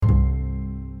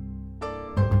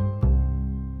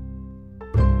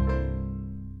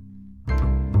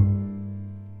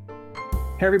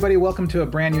Hey, everybody, welcome to a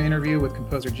brand new interview with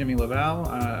composer Jimmy LaValle.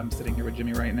 I'm sitting here with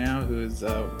Jimmy right now, who is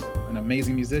an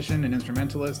amazing musician, an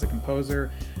instrumentalist, a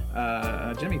composer.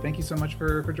 Jimmy, thank you so much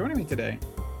for joining me today.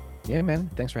 Yeah, man.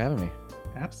 Thanks for having me.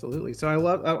 Absolutely. I'm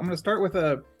going to start with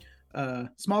a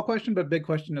small question, but big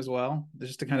question as well,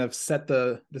 just to kind of set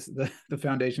the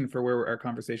foundation for where our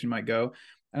conversation might go.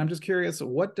 And I'm just curious,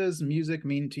 what does music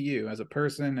mean to you as a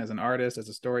person, as an artist, as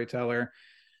a storyteller?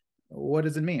 What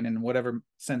does it mean in whatever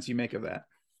sense you make of that?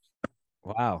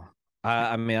 Wow.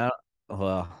 I mean,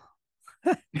 well,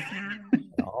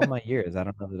 all my years, I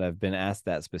don't know that I've been asked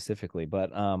that specifically,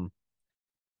 but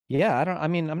yeah, I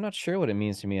mean, I'm not sure what it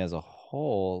means to me as a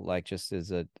whole, like just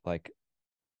as a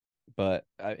but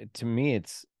to me,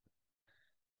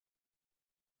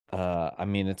 I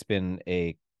mean, it's been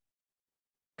a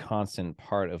constant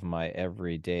part of my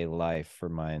everyday life for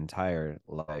my entire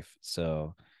life.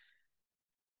 So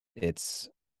it's,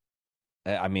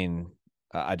 I mean,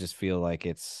 I just feel like I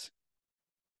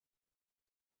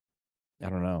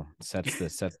don't know, sets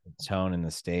the tone and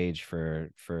the stage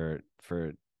for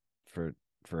for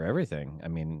everything. I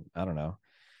mean, I don't know.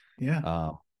 Yeah.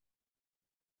 Um,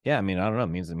 yeah, I mean, I don't know.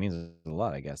 It means a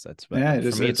lot, I guess. That's Yeah,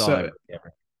 but for me, it's it's all I've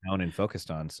ever known and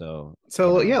focused on. So you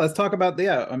so yeah, know, let's talk about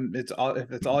it's all if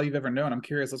it's all you've ever known. I'm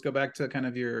curious. Let's go back to kind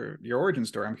of your origin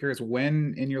story. I'm curious,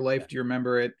 when in your life yeah, do you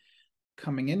remember it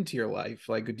coming into your life?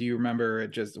 Like, do you remember it?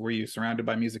 Just were you surrounded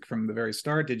by music from the very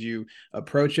start? Did you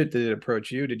approach it? Did it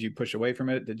approach you? Did you push away from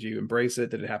it? Did you embrace it?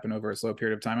 Did it happen over a slow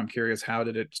period of time? I'm curious, how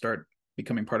did it start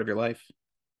becoming part of your life?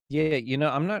 yeah.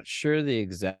 I'm not sure the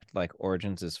exact like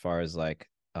origins as far as like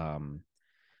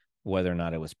whether or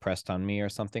not it was pressed on me or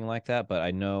something like that. But I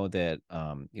know that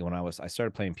when I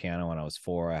started playing piano when I was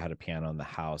 4. I had a piano in the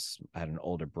house. I had an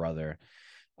older brother.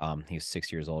 He was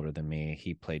 6 years older than me.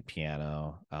 He played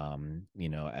piano,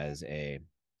 as a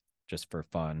just for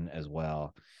fun as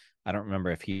well. I don't remember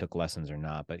if he took lessons or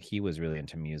not, but he was really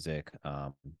into music.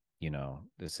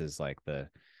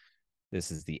 This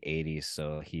is the 80s,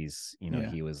 so Yeah.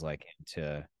 he was like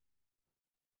into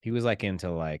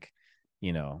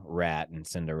Rat and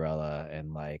Cinderella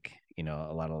and like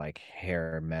a lot of like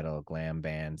hair metal glam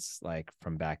bands like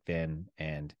from back then.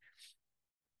 And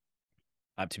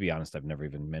to be honest, I've never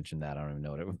even mentioned that. I don't even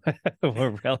know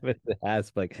what relevance it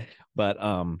has. But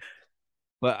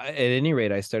at any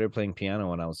rate, I started playing piano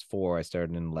when I was 4. I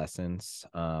started in lessons.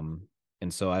 And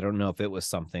so I don't know if it was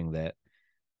something that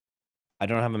I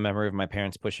don't have a memory of my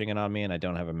parents pushing it on me, and I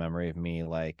don't have a memory of me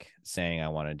like saying I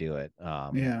want to do it.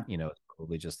 Yeah. It's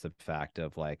probably just the fact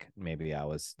of like maybe there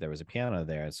was a piano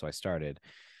there, so I started.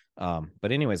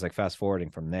 But anyways, like fast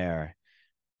forwarding from there,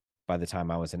 by the time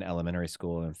I was in elementary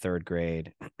school in third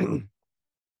grade,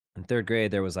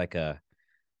 there was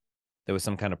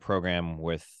some kind of program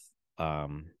with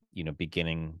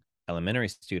beginning elementary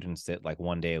students that like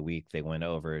one day a week they went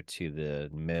over to the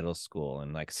middle school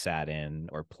and like sat in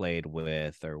or played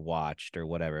with or watched or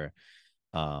whatever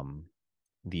um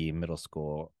the middle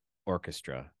school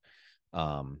orchestra.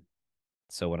 um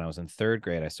so when I was in third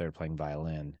grade I started playing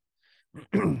violin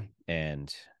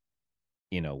and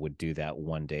would do that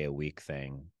one day a week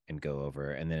thing and go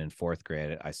over. And then in fourth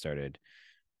grade I started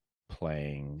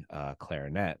playing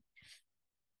clarinet.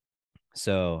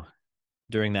 So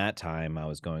during that time, I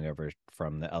was going over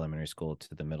from the elementary school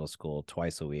to the middle school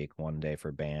twice a week, one day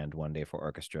for band, one day for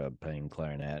orchestra, playing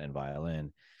clarinet and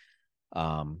violin.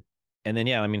 Um, and then,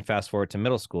 yeah, I mean, fast forward to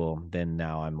middle school, then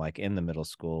now I'm like in the middle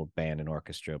school band and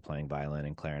orchestra, playing violin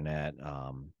and clarinet,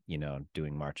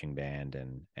 doing marching band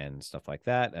and stuff like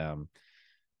that.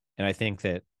 And I think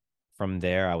that from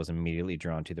there, I was immediately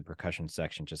drawn to the percussion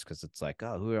section just because it's like,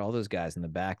 oh, who are all those guys in the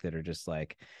back that are just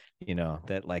like,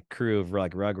 that like crew of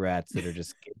like rugrats that are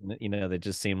just, that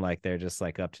just seem like they're just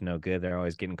like up to no good. They're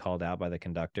always getting called out by the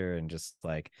conductor and just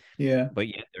like, Yeah. but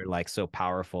yeah, they're like so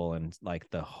powerful and like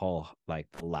the whole, like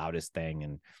the loudest thing.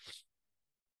 And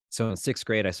so in sixth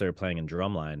grade, I started playing in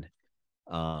drumline,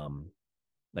 um,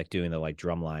 like doing the like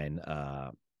drumline,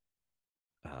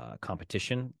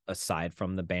 competition aside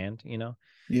from the band. So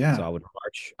Yeah. I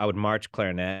would march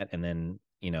clarinet, and then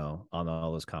on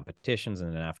all those competitions,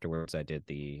 and then afterwards I did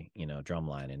the drum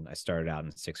line. And I started out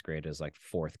in sixth grade as like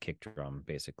fourth kick drum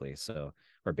basically, so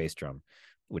or bass drum,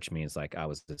 which means like I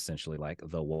was essentially like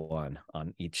the one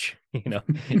on each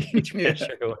each Yeah.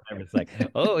 measure or whatever. It's like,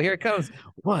 oh, here it comes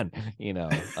one.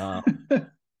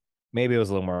 Maybe it was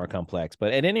a little more complex,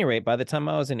 but at any rate, by the time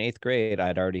I was in eighth grade,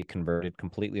 I'd already converted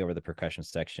completely over the percussion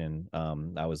section.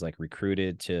 I was like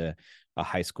recruited to a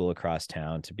high school across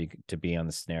town to be on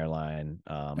the snare line,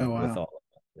 Oh, with wow.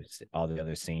 all the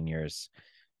other seniors.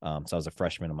 So I was a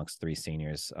freshman amongst three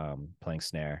seniors, playing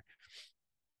snare.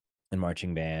 and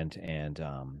marching band. And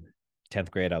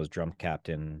 10th grade, I was drum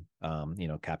captain,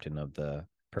 captain of the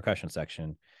percussion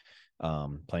section,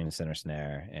 playing the center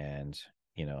snare and,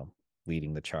 you know,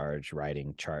 leading the charge,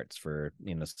 writing charts for,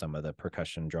 some of the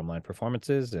percussion drumline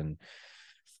performances.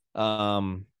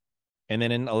 Um, and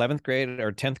then in 11th grade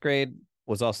or 10th grade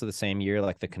was also the same year,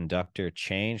 like the conductor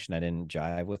changed and I didn't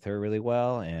jive with her really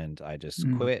well. And I just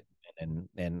Mm, quit.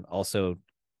 And also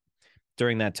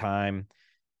during that time,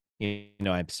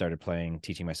 I started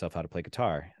teaching myself how to play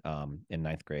guitar in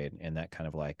ninth grade. And that kind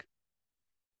of like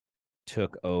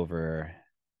took over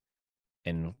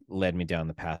and led me down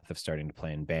the path of starting to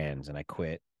play in bands. And I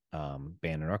quit band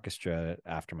and orchestra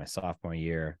after my sophomore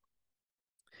year,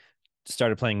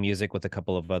 started playing music with a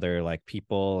couple of other like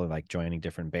people, like joining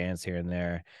different bands here and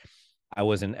there. I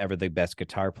wasn't ever the best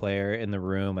guitar player in the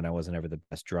room, and I wasn't ever the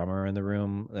best drummer in the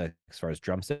room as far as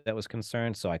drum set was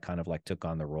concerned. So I kind of like took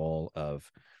on the role of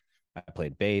I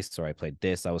played bass or I played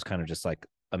this. I was kind of just like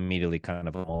immediately kind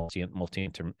of a multi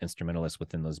instrumentalist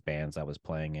within those bands I was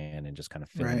playing in, and just kind of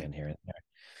filling right. in here and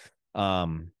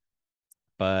there.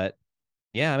 But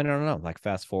yeah, I mean, I don't know. Like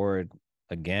fast forward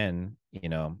again,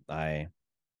 I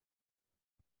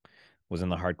was in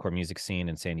the hardcore music scene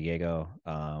in San Diego,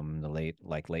 the late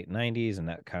 90s, and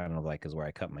that kind of like is where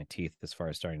I cut my teeth as far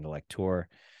as starting to like tour.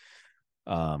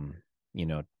 Um, you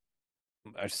know,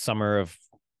 summer of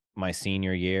my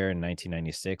senior year in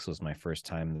 1996 was my first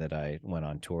time that I went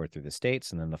on tour through the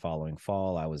States, and then the following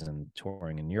fall I was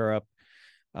touring in Europe.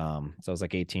 So I was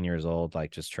like 18 years old,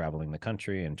 like just traveling the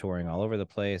country and touring all over the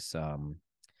place. And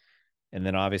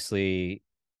then obviously,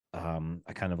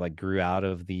 I kind of like grew out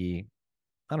of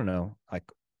I don't know, like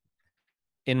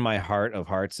in my heart of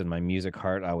hearts and my music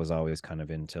heart, I was always kind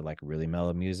of into like really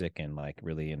mellow music and like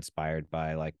really inspired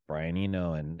by like Brian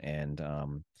Eno and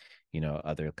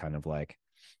other kind of like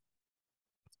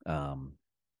um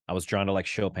I was drawn to like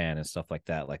Chopin and stuff like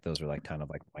that. Like those were like kind of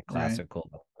like my Right. classical.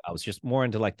 I was just more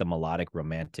into like the melodic,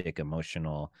 romantic,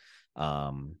 emotional,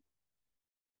 um,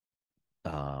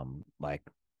 like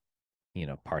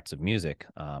parts of music.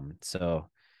 So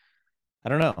I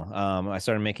don't know.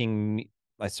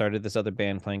 I started this other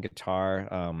band playing guitar.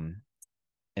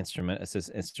 It's this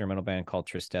instrumental band called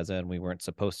Tristeza, and we weren't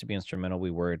supposed to be instrumental.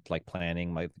 We were like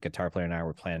planning, like the guitar player and I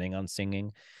were planning on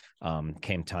singing.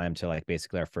 Came time to like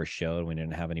basically our first show, and we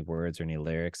didn't have any words or any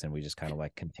lyrics, and we just kind of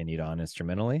like continued on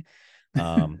instrumentally.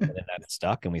 And then that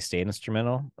stuck, and we stayed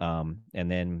instrumental.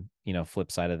 And then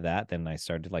flip side of that, then I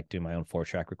started like doing my own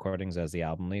 4-track recordings as the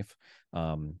Album Leaf,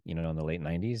 in the late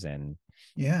 '90s, and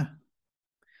Yeah.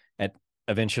 at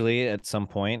eventually at some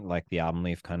point like the Album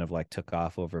Leaf kind of like took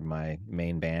off over my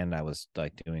main band. I was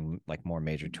like doing like more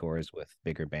major tours with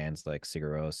bigger bands like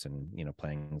Sigur Rós, and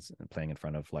playing in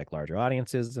front of like larger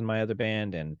audiences in my other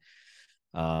band, and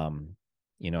um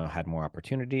had more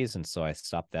opportunities, and so I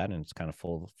stopped that and it's kind of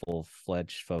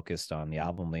full-fledged focused on the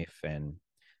Album Leaf. And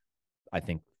I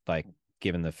think like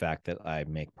given the fact that I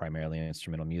make primarily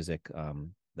instrumental music,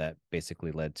 that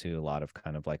basically led to a lot of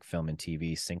kind of like film and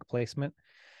TV sync placement,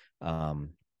 um,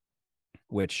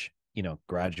 which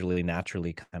gradually,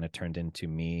 naturally, kind of turned into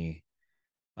me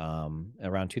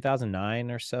around 2009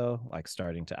 or so, like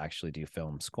starting to actually do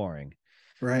film scoring.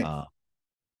 Right. Uh,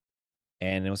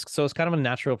 and it's kind of a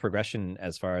natural progression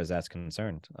as far as that's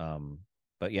concerned.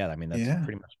 But yeah, I mean that's Yeah.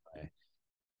 pretty much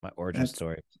my origin That's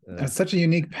story. that's such a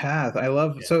unique path. I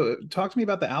love. Yeah. So talk to me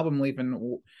about the Album Leap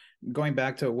and going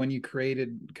back to when you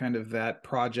created kind of that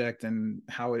project and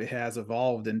how it has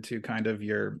evolved into kind of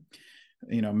your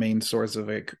main source of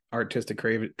artistic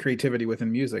creativity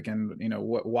within music. And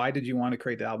why did you want to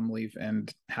create the Album Leaf,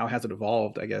 and how has it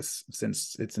evolved, I guess,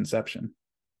 since its inception?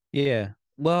 Yeah.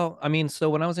 Well, I mean, so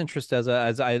when I was in Tristeza,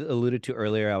 as I alluded to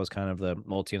earlier, I was kind of the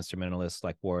multi-instrumentalist,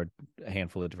 like wore a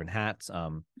handful of different hats.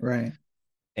 Right.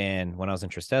 And when I was in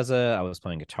Tristeza, I was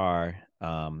playing guitar.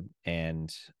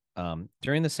 And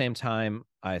during the same time,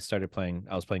 I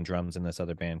was playing drums in this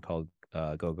other band called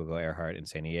Go Go Go Earhart in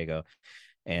San Diego.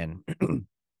 And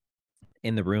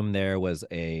in the room there was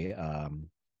one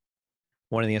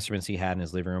of the instruments he had in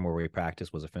his living room where we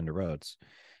practiced was a Fender Rhodes.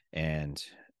 And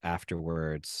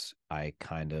afterwards, I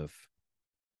kind of,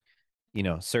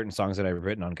 certain songs that I've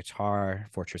written on guitar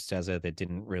for Tristeza that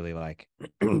didn't really like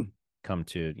come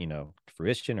to,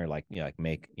 fruition, or like, like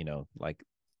make, like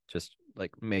just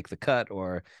like make the cut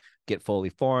or get fully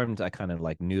formed. I kind of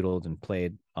like noodled and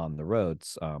played on the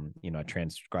Rhodes. I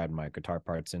transcribed my guitar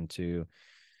parts into,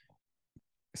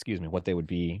 excuse me, what they would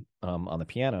be on the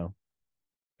piano,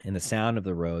 and the sound of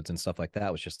the Rhodes and stuff like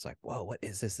that was just like, whoa, what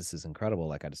is this? This is incredible.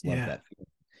 Like I just love Yeah. that.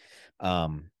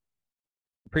 Um,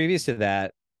 Previous to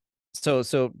that,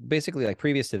 so basically, like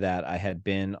previous to that, I had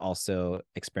been also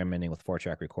experimenting with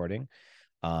 4-track recording,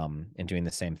 and doing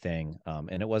the same thing.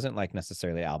 And it wasn't like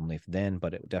necessarily Album Leaf then,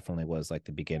 but it definitely was like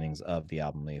the beginnings of the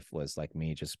Album Leaf, was like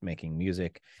me just making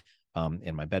music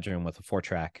in my bedroom with a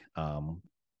 4-track.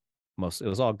 It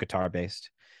was all guitar based.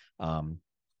 Um,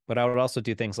 but I would also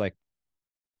do things like,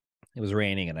 it was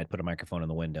raining and I'd put a microphone in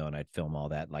the window and I'd film all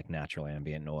that like natural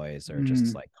ambient noise, or just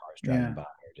Mm, like cars driving yeah. by,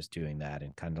 or just doing that.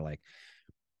 And kind of like,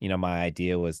 my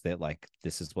idea was that like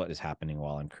this is what is happening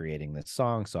while I'm creating this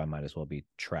song, so I might as well be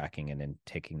tracking and then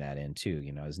taking that in too.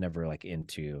 I was never like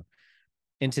into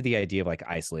the idea of like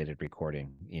isolated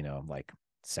recording, like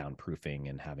soundproofing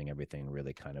and having everything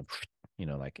really kind of,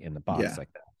 like in the box Yeah.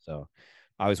 like that. So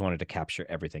I always wanted to capture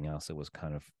everything else that was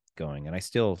kind of going, and I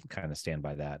still kind of stand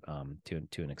by that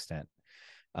to an extent.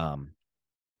 Um,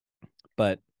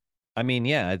 but I mean,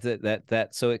 yeah, that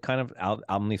so it kind of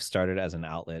Album Leaf started as an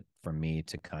outlet for me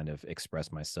to kind of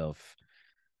express myself,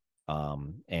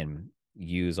 and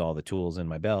use all the tools in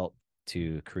my belt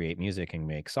to create music and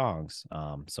make songs.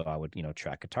 So I would,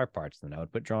 track guitar parts, then I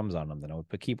would put drums on them, then I would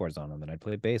put keyboards on them, then I'd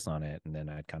play bass on it, and then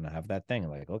I'd kind of have that thing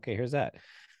like, okay, here's that.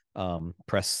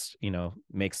 Press,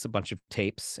 makes a bunch of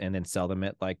tapes and then sell them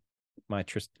at like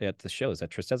at the shows, at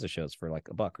Tristeza shows for like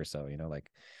 $1 or so,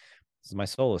 like this is my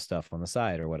solo stuff on the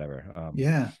side or whatever.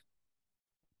 Yeah.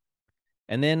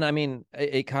 And then I mean,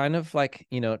 it kind of like,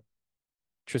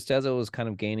 Tristeza was kind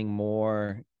of gaining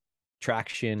more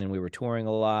traction, and we were touring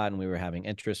a lot, and we were having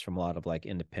interest from a lot of like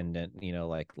independent,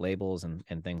 like labels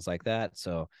and things like that.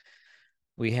 So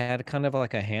we had kind of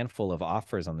like a handful of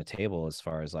offers on the table, as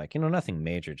far as like, nothing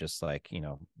major, just like,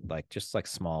 just like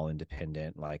small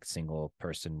independent, like single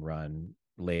person run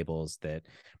labels that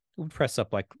would press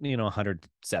up like,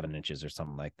 107 inches or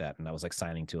something like that. And I was like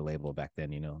signing to a label back then,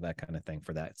 that kind of thing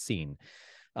for that scene.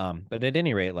 But at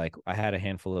any rate, like I had a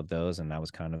handful of those, and I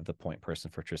was kind of the point person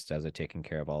for Tristeza, taking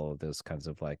care of all of those kinds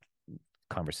of like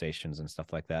conversations and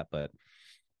stuff like that. But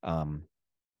um,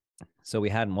 so we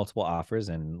had multiple offers,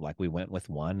 and like we went with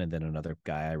one, and then another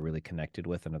guy I really connected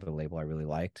with, another label I really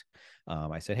liked.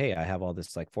 I said, hey, I have all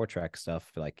this like 4-track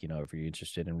stuff, like, if you're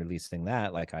interested in releasing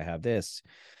that, like I have this.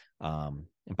 And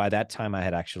by that time I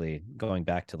had actually, going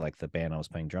back to like the band I was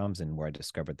playing drums in, where I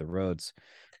discovered the Rhodes,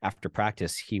 after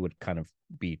practice he would kind of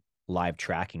be live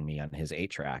tracking me on his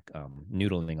 8-track,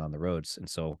 noodling on the Rhodes. And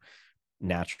so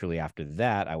naturally after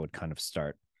that I would kind of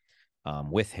start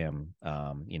with him,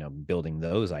 building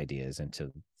those ideas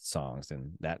into songs.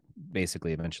 And that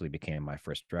basically eventually became my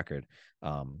first record,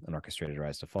 An Orchestrated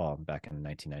Rise to Fall, back in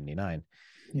 1999.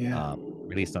 Yeah.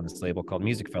 Released on this label called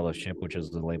Music Fellowship, which is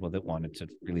the label that wanted to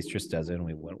release Tristeza, and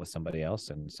we went with somebody else.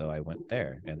 And so I went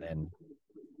there. And then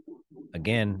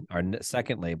again, our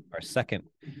second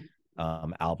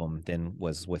album then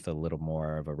was with a little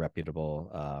more of a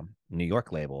reputable New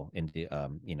York label, indie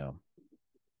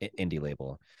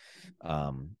label.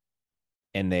 Um,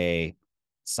 and they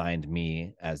signed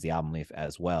me as the Album Leaf,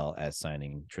 as well as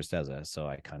signing Tristeza. So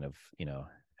I kind of,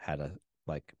 had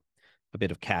a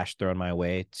bit of cash thrown my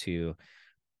way to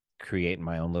create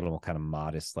my own little kind of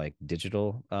modest like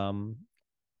digital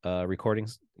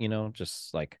recordings,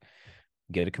 just like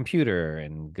get a computer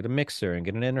and get a mixer and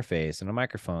get an interface and a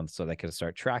microphone, so they could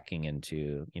start tracking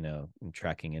into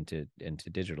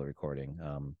digital recording.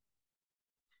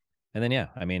 And then yeah,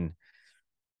 I mean,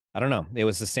 I don't know. It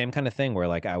was the same kind of thing where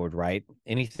like I would write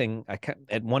anything.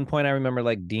 At one point I remember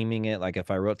like deeming it like,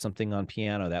 if I wrote something on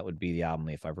piano, that would be the Album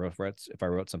Leaf. If I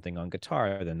wrote something on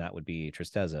guitar, then that would be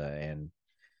Tristeza. And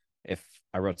if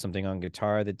I wrote something on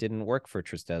guitar that didn't work for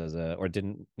Tristeza, or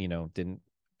didn't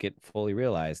get fully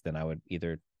realized, then I would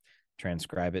either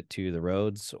transcribe it to the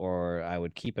Rhodes, or I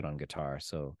would keep it on guitar.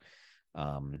 So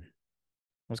that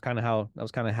was kind of how,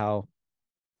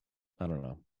 I don't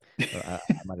know. I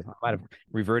might have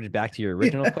reverted back to your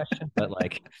original Yeah. question, but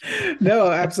like, No,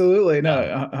 absolutely.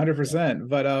 No, um, 100%.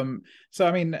 But so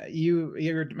I mean, you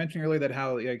were mentioning earlier that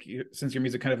how like since your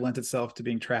music kind of lent itself to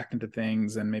being tracked into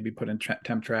things and maybe put in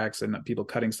temp tracks and people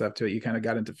cutting stuff to it, you kind of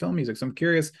got into film music. So I'm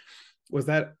curious, was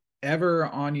that ever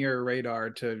on your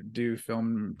radar to do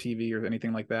film, TV, or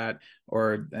anything like that?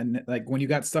 Or and like when you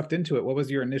got sucked into it, what was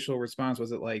your initial response?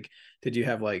 Was it like, did you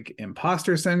have like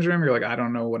imposter syndrome? You're like, I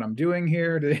don't know what I'm doing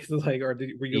here.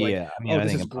 Were you like, yeah, I mean, oh, I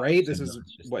this think is imposter great, this syndrome is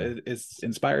is just what is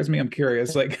inspires me? I'm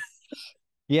curious. Like,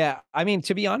 yeah, I mean,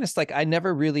 to be honest, like I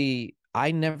never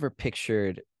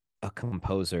pictured a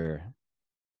composer,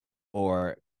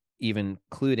 or even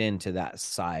clued into that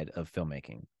side of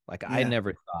filmmaking. Like I yeah,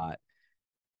 never thought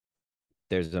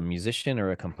there's a musician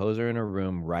or a composer in a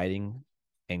room writing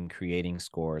and creating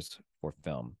scores for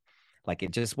film. Like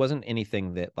it just wasn't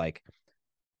anything that like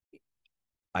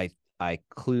I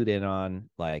clued in on,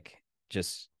 like,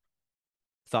 just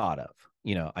thought of,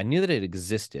 I knew that it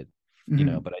existed,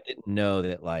 Hmm. but I didn't know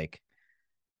that, like,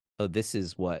 oh, this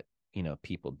is what,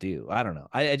 people do. I don't know.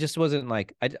 I just wasn't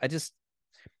like, I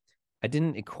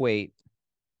didn't equate,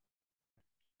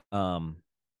 um,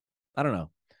 I don't know.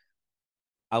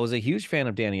 I was a huge fan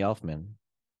of Danny Elfman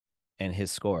and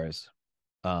his scores.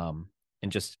 Um,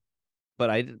 and just, but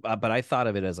I thought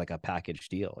of it as like a package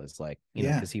deal. It's like,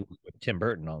 Yeah. because he was with Tim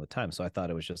Burton all the time. So I thought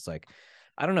it was just like,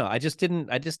 I don't know. I just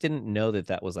didn't know that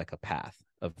that was like a path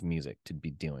of music to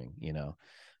be doing.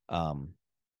 Um,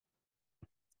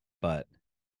 but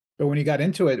But when you got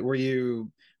into it, were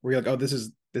you like, oh, this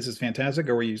is fantastic,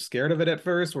 or were you scared of it at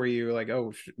first? Were you like,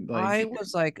 oh, like, I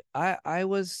was like, I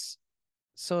was,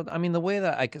 so I mean, the way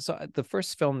that the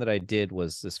first film that I did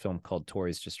was this film called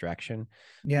Tori's Distraction.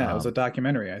 yeah, it was a Um,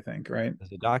 documentary, I think, right?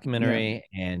 it's a Yeah. documentary,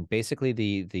 and basically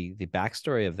the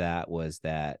backstory of that was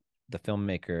that the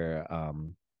filmmaker,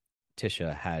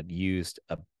 Tisha, had used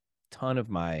a ton of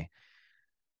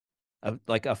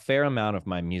like a fair amount of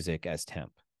my music as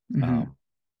temp. Hmm. Um,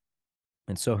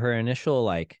 and so her initial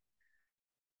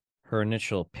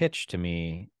pitch to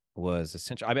me was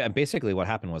essentially, I mean, basically what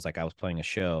happened was, like, I was playing a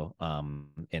show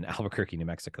in Albuquerque, New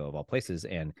Mexico, of all places,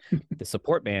 and the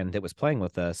support band that was playing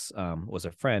with us was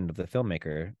a friend of the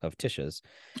filmmaker of Tisha's,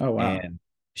 Oh wow. and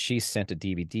she sent a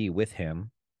DVD with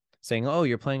him saying, "Oh,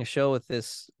 you're playing a show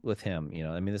with him."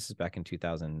 I mean, this is back in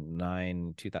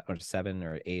 2009, 2007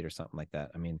 or 8 or something like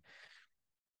that. I mean,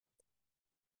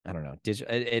 I don't know.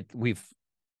 We've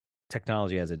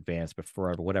technology has advanced, but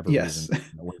for whatever reason, Yes.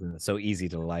 it wasn't so easy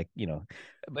to, like,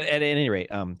 but at any rate,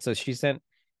 so she sent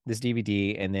this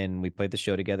DVD, and then we played the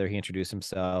show together. He introduced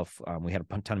himself. We had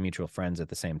a ton of mutual friends at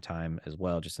the same time as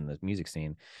well, just in the music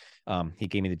scene. He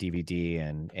gave me the DVD,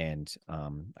 and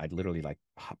I literally, like,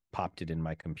 popped it in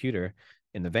my computer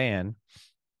in the van,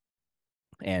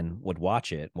 and would watch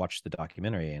the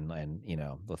documentary, and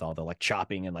with all the, like,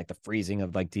 chopping and, like, the freezing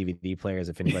of, like, DVD players,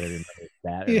 if anybody remembers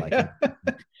that, or like,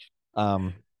 Yeah.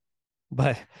 um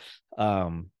but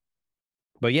um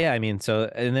but yeah, I mean,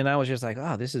 so, and then I was just like,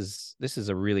 oh, this is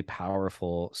a really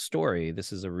powerful story.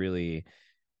 This is a really,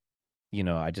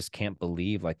 I just can't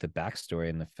believe, like, the backstory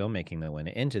and the filmmaking that went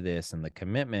into this, and the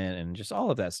commitment, and just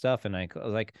all of that stuff. And I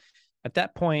like, at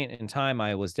that point in time, I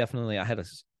had a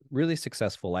really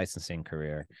successful licensing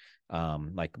career,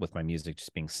 like, with my music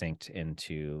just being synced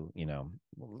into,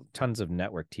 tons of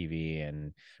network TV,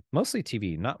 and mostly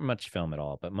TV, not much film at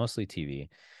all, but mostly TV.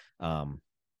 um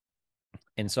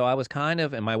and so I was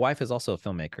and my wife is also a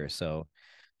filmmaker, so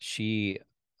she,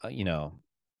 you know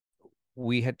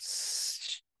we had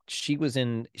she was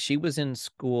in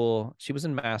school, she was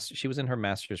in her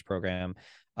master's program,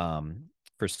 um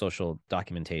for social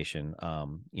documentation.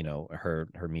 Her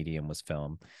medium was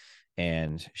film,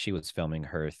 and she was filming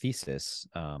her thesis,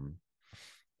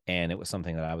 and it was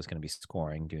something that I was going to be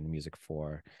scoring, doing the music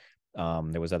for.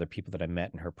 There was other people that I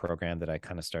met in her program that I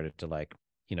kind of started to, like,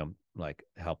 like,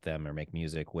 help them or make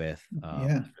music with,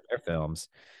 Yeah. for their films.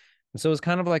 And so it was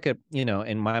kind of like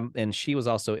and she was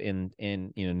also in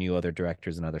knew other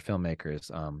directors and other filmmakers.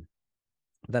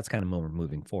 That's kind of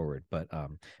moving forward. But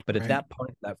at Right. that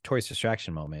point, that Tourist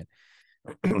Distraction moment,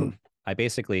 I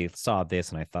basically saw this,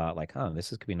 and I thought, like, oh, this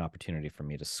could be an opportunity for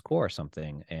me to score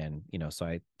something. And so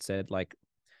I said, like,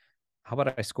 how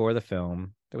about I score the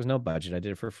film? There was no budget. I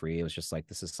did it for free. It was just like,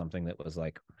 this is something that was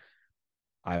like,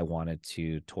 I wanted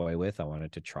to toy with. I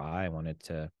wanted to try. I wanted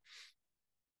to,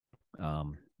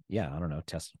 um, yeah, I don't know,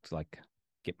 test, like, Yeah.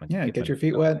 get my Get your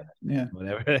feet wet. Yeah.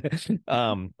 whatever.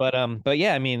 But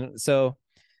yeah, I mean, so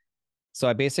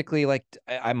I basically, like,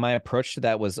 my approach to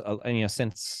that was,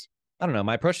 since I don't know,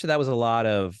 my approach to that was a lot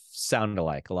of sound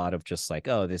alike, a lot of just like,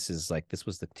 oh, this was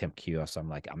the Tim Q. So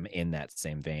I'm in that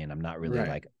same vein. I'm not really Right.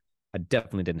 like, I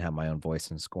definitely didn't have my own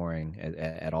voice in scoring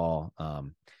at all.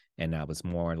 And I was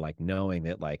more like knowing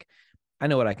that, like, I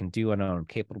know what I can do. I know what I'm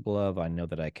capable of. I know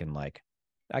that I can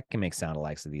make sound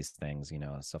alikes of these things,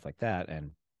 stuff like that.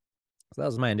 And so that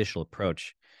was my initial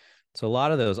approach. So a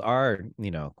lot of those are,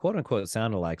 quote unquote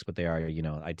sound alikes, but they are,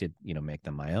 I did, make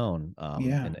them my own,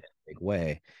 Yeah. in a big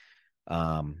way.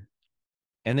 Um,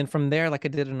 and then from there, like, I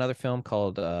did another film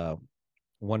called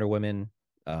Wonder Women,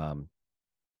 um,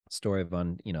 story of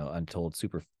untold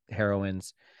super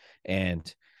heroines, and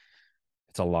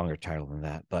it's a longer title than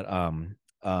that, but um,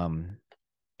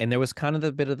 and there was kind of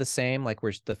the bit of the same, like,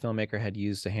 where the filmmaker had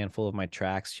used a handful of my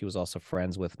tracks. She was also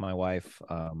friends with my wife,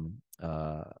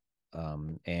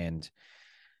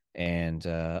 and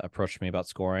approached me about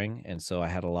scoring. And so I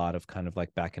had a lot of kind of,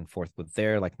 like, back and forth with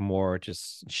there, like, more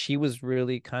just, she was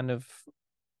really kind of,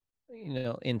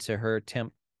 into her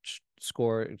temp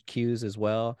score cues as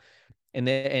well. And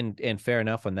then and fair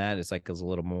enough on that, it's like it was a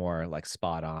little more like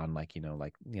spot on, like, I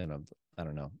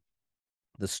don't know,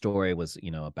 the story was,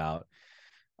 about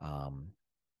um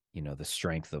the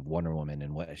strength of Wonder Woman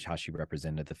and how she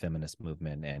represented the feminist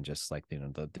movement, and just like,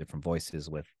 the different voices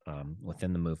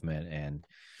within the movement, and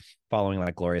following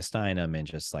like Gloria Steinem, and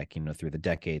just like, through the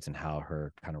decades, and how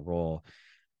her kind of role.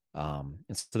 And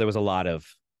so there was a lot of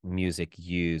music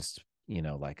used,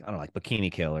 like, I don't know, like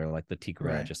Bikini Kill, or like the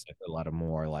Tigra, Right. just like a lot of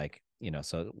more like,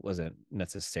 so it wasn't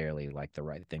necessarily like the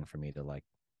right thing for me to like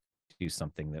do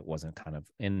something that wasn't kind of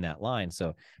in that line.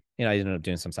 So, I ended up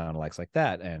doing some sound alikes like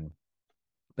that.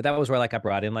 But that was where like I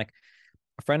brought in like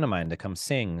a friend of mine to come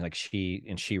sing. Like she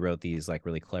wrote these like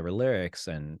really clever lyrics,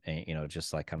 and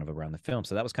just like kind of around the film.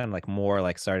 So that was kind of like more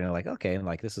like starting to like, okay, and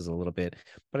like this is a little bit,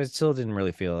 but I still didn't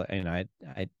really feel, I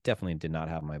definitely did not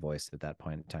have my voice at that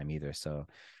point in time either. So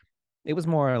it was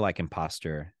more like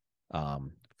imposter,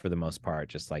 for the most part,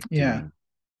 just like Yeah. doing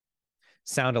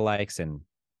sound alikes, and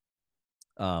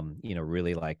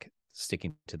really like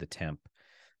sticking to the temp,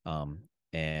 um,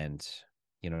 and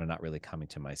not really coming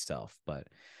to myself. But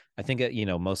I think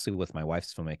mostly with my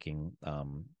wife's filmmaking,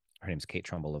 her name's Kate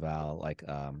Trumbull Laval, like,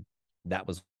 that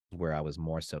was where I was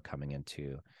more so coming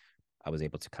into. I was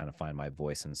able to kind of find my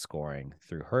voice in scoring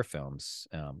through her films,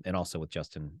 and also with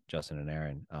Justin and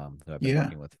Aaron, who I've been Yeah.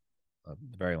 working with a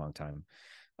very long time.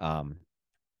 Um,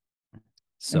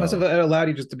 It must have so allowed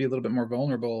you just to be a little bit more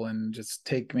vulnerable and just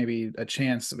take maybe a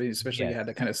chance. I mean, especially you yes, had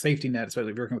that kind of safety net,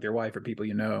 especially if you're working with your wife or people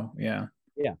you know. Yeah.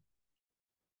 yeah,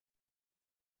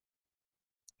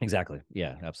 exactly,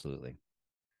 yeah, absolutely.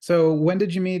 So when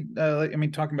did you meet? I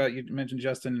mean, talking about, you mentioned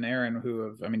Justin and Aaron, who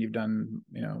have, I mean, you've done,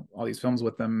 all these films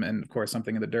with them, and of course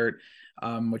Something in the Dirt,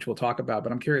 which we'll talk about.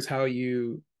 But I'm curious how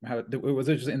was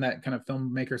it just in that kind of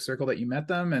filmmaker circle that you met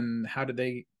them, and how did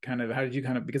you kind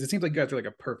of, because it seems like you guys are like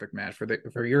a perfect match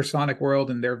for your sonic world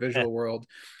and their visual world.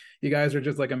 You guys are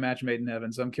just like a match made in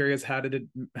heaven. So I'm curious, how did it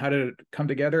come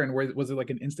together, and was it like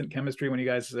an instant chemistry when you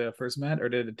guys first met, or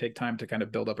did it take time to kind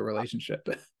of build up a relationship?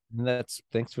 That's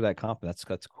Thanks for that compliment.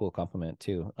 That's a cool compliment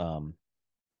too.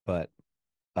 But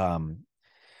um,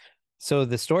 so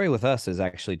the story with us is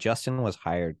actually Justin was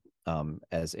hired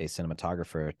as a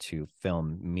cinematographer to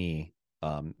film me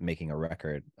making a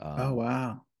record Oh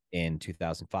wow. in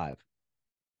 2005.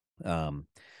 Um,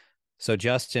 so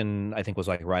Justin, I think, was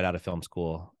like right out of film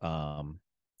school.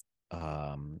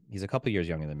 He's a couple years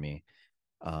younger than me,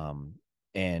 um,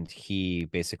 and he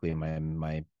basically,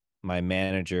 my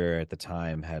manager at the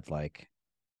time had like,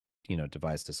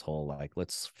 devised this whole like,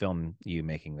 let's film you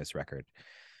making this record.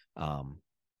 Um,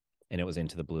 and it was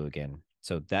Into the Blue Again.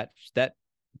 So that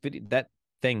video, that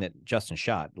thing that Justin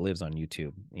shot lives on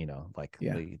YouTube, like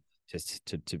Yeah. just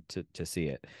to see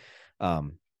it.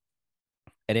 Um,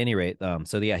 at any rate,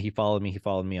 so yeah, he followed me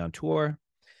on tour.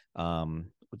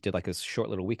 Did like a short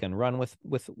little weekend run with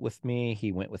me.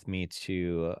 He went with me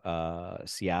to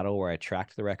Seattle, where I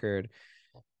tracked the record.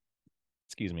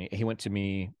 Excuse me. He went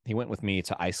with me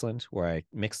to Iceland, where I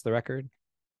mixed the record,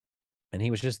 and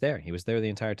he was just there. He was there the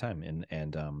entire time, and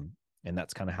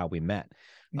that's kind of how we met.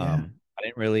 Yeah. I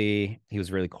didn't really. He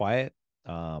was really quiet.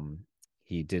 Um,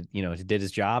 he did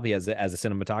his job. He, as a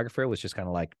cinematographer, was just kind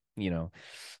of like,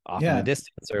 off in the Yeah.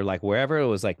 distance, or like wherever. It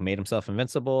was like made himself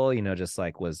invincible. Just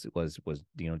like was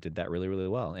did that really really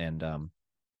well. And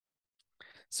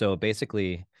so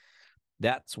basically,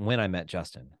 that's when I met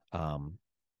Justin.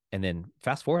 And then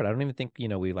fast forward, I don't even think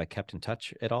we like kept in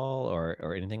touch at all,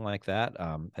 or anything like that.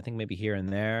 I think maybe here and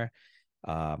there,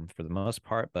 for the most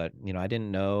part, but I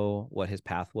didn't know what his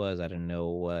path was. I didn't know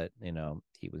what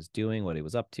he was doing, what he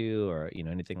was up to, or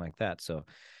anything like that. So,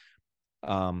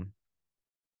 um,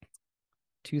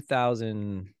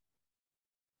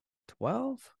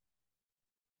 2012,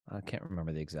 I can't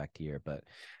remember the exact year, but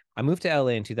I moved to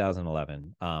LA in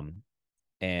 2011.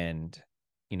 And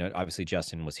obviously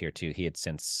Justin was here too. He had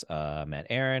since met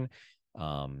Aaron,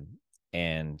 um,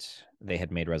 and they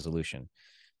had made Resolution.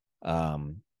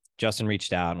 um, Justin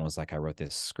reached out and was like, I wrote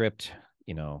this script,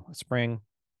 spring.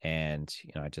 And,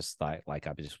 I just thought, like,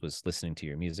 I just was listening to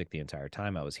your music the entire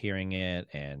time. I was hearing it,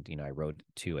 and, I wrote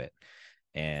to it.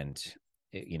 And,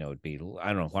 it'd be, I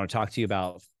don't know, want to talk to you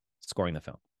about scoring the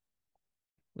film.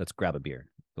 Let's grab a beer,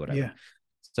 whatever. Yeah.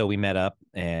 So we met up,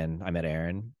 and I met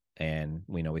Aaron, and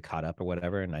we caught up or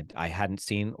whatever. And I hadn't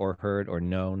seen or heard or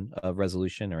known of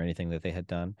Resolution or anything that they had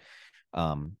done.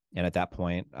 And at that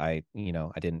point, I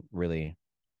didn't really,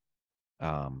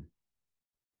 um,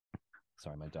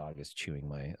 sorry, my dog is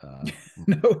chewing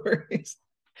No worries.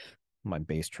 my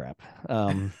bass trap.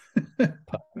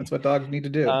 That's what dogs need to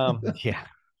do. Yeah.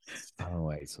 Oh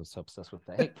wait, so obsessed with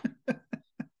that. Hey,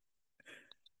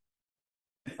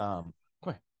 come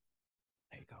here.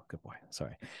 There you go. Good boy.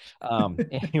 Sorry.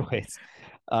 Anyways,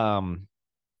 um,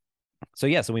 so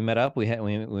yeah, so we met up. We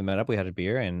met up. We had a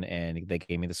beer, and they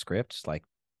gave me the script, like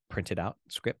printed out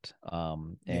script. Yeah.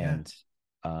 And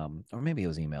or maybe it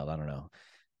was emailed. I don't know.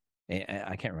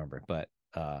 I can't remember, but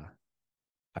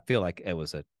I feel like it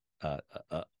was a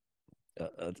a,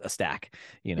 a stack,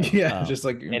 you know. Yeah, just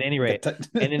like At any rate, get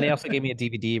and then they also gave me a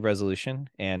DVD resolution,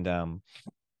 and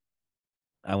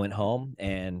I went home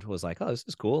and was like, oh, this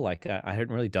is cool. Like I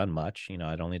hadn't really done much, you know.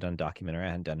 I'd only done documentary. I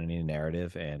hadn't done any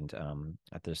narrative, and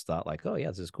I just thought like, oh yeah,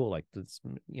 this is cool. Like this,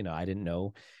 you know, I didn't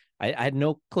know, I had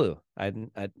no clue. I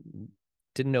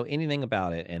didn't know anything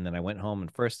about it, and then I went home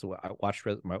and first I watched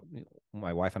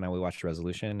my wife and I we watched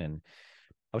Resolution, and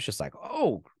I was just like,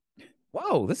 oh,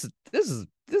 whoa, this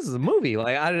is a movie.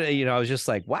 Like I, you know, I was just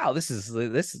like, wow, this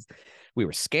is. We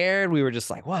were scared. We were just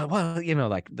like, what, you know,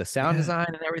 like the sound yeah. design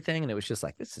and everything, and it was just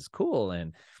like, this is cool,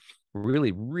 and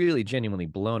really, really, genuinely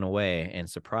blown away and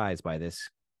surprised by this.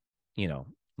 You know,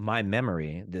 my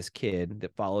memory, this kid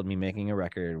that followed me making a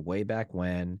record way back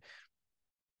when.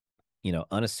 You know,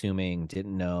 unassuming,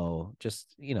 didn't know,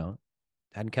 just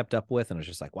hadn't kept up with, and was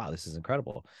just like, wow, this is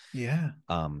incredible. Yeah.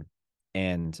 Um,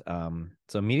 and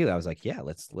so immediately I was like, yeah,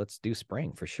 let's do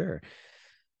Spring for sure.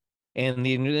 And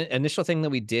the initial thing that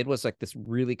we did was like this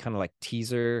really kind of like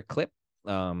teaser clip,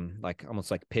 like almost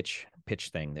like pitch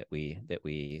thing that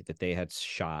they had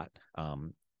shot.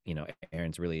 You know,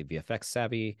 Aaron's really VFX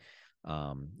savvy.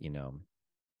 You know,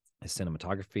 his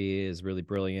cinematography is really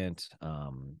brilliant.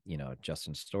 You know,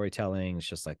 Justin's storytelling, it's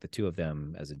just like the two of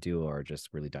them as a duo are just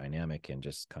really dynamic and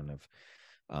just kind of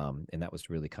and that was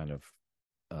really kind of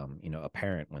you know,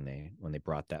 apparent when they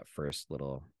brought that first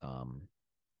little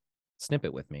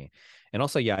snippet with me. And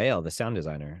also Yael, the sound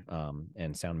designer,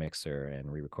 and sound mixer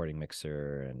and re-recording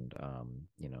mixer, and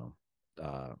you know,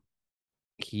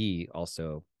 he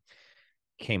also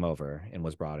came over and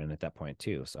was brought in at that point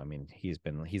too. So I mean, he's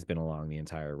been along the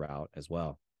entire route as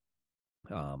well.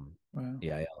 Wow.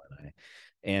 Yael and I.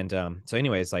 And so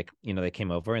anyways, like, you know, they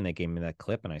came over and they gave me that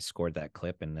clip and I scored that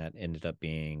clip, and that ended up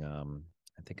being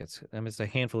I think it's a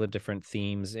handful of different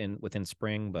themes in within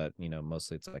Spring, but you know,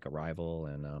 mostly it's like Arrival,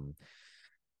 and I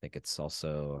think it's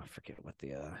also, I forget what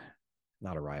the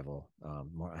not Arrival.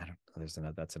 More I don't there's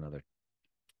another that's another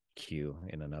cue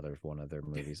in another one of their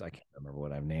movies. I can't remember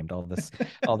what I've named all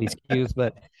these cues,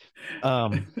 but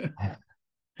um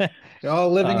They're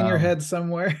all living in your um head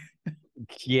somewhere.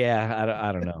 yeah,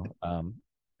 I don't know.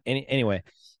 Anyway.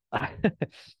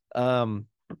 um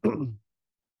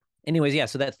anyways, yeah,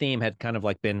 so that theme had kind of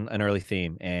like been an early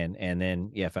theme, and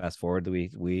then yeah, fast forward,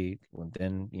 we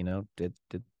then, you know, did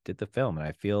the film, and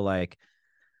I feel like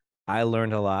I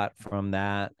learned a lot from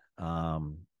that.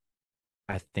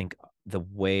 I think the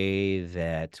way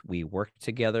that we worked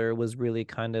together was really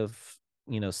kind of,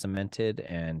 you know, cemented,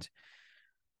 and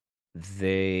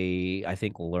I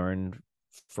think learned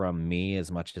from me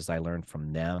as much as I learned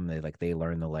from them. They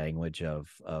learned the language of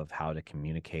how to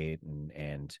communicate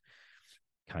and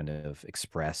kind of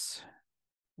express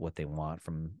what they want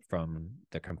from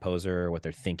the composer, what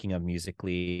they're thinking of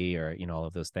musically, or you know, all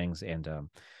of those things. And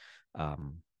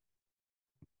um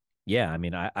yeah, I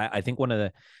mean, I think one of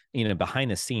the, you know,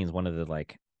 behind the scenes, one of the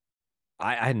like,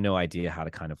 I had no idea how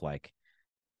to kind of like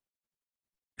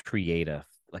create a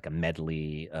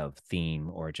medley of theme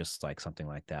or just like something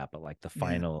like that, but like the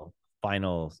Yeah.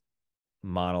 final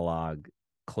monologue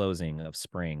closing of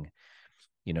Spring,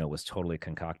 you know, was totally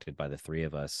concocted by the three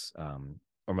of us,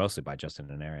 or mostly by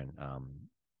Justin and Aaron.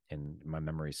 And my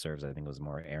memory serves, I think it was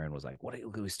more Aaron was like, "What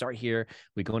do we start here?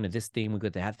 We go into this theme, we go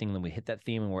to that theme, then we hit that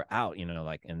theme, and we're out." You know,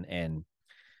 like and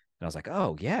I was like,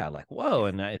 "Oh yeah, like whoa!"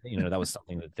 And I, you know, that was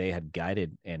something that they had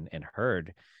guided and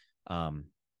heard. Um,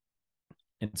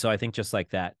 and so I think just like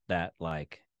that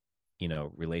like, you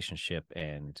know, relationship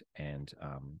and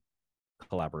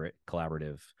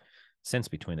collaborative sense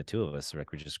between the two of us,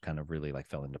 like we just kind of really like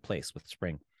fell into place with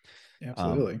Spring. Um,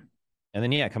 Absolutely. and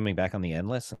then yeah, coming back on the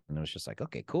Endless, and it was just like,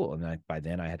 okay, cool. And by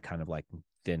then I had kind of like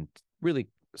then really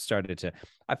started to.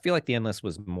 I feel like the Endless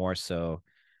was more so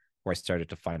where I started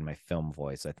to find my film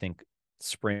voice. I think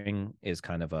Spring is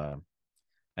kind of a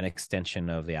an extension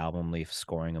of the album Leaf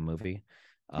scoring a movie.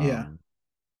 Yeah. Um,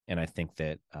 and I think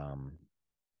that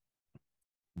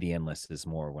the Endless is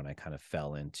more when I kind of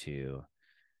fell into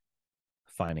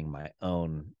finding my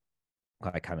own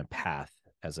like kind of path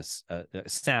as a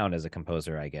sound as a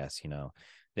composer, I guess, you know,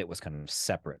 that was kind of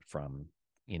separate from,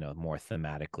 you know, more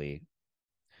thematically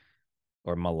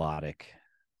or melodic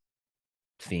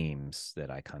themes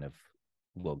that I kind of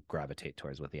will gravitate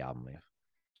towards with the album.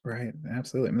 Right,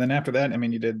 absolutely. And then after that, I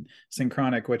mean, you did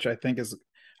Synchronic, which I think is,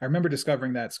 I remember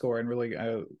discovering that score and really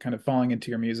kind of falling into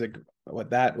your music with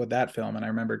that film, and I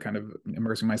remember kind of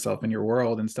immersing myself in your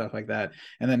world and stuff like that.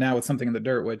 And then now with Something in the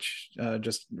Dirt, which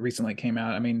just recently came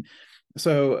out. I mean,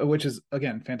 so which is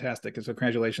again fantastic. So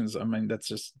congratulations. I mean, that's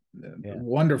just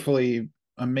wonderfully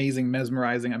amazing,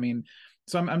 mesmerizing. I mean,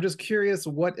 so I'm just curious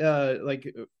what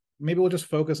like maybe we'll just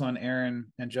focus on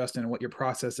Aaron and Justin and what your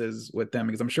process is with them,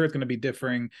 because I'm sure it's going to be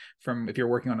differing from if you're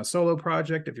working on a solo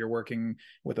project, if you're working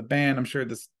with a band. I'm sure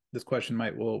this question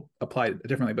will apply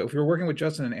differently, but if you're working with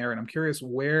Justin and Aaron, I'm curious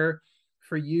where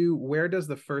for you, where does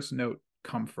the first note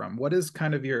come from? What is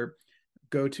kind of your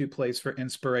go-to place for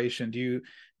inspiration? Do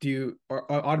you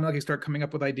automatically start coming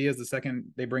up with ideas the second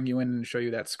they bring you in and show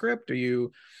you that script? Do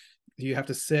you have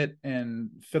to sit and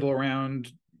fiddle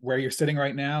around where you're sitting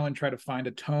right now and try to find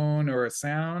a tone or a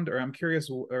sound? Or I'm curious,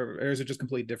 or is it just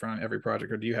completely different on every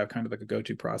project? Or do you have kind of like a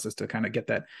go-to process to kind of get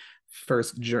that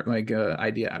first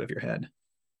idea out of your head?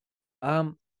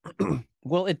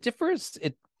 Well, it differs.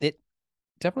 It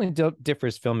definitely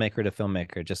differs filmmaker to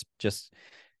filmmaker, just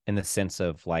in the sense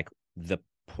of like the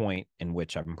point in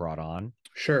which I'm brought on.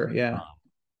 Sure. Yeah.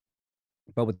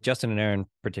 But with Justin and Aaron,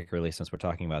 particularly since we're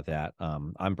talking about that,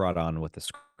 I'm brought on with the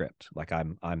script. Like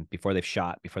I'm before they've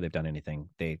shot, before they've done anything,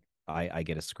 I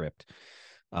get a script,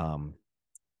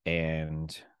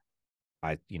 and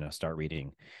I start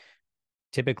reading.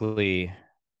 Typically,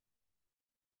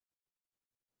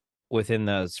 within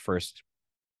the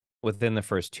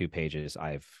first 2 pages,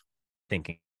 I've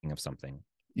thinking of something.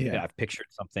 Yeah. I've pictured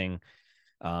something.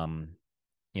 I'm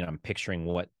picturing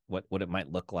what it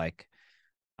might look like.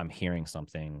 I'm hearing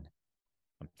something,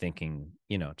 I'm thinking,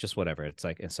 just whatever. It's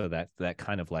like, and so that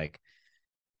kind of like,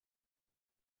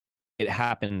 it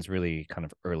happens really kind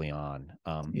of early on.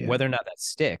 Whether or not that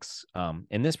sticks.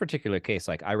 In this particular case,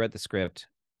 like I read the script,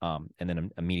 and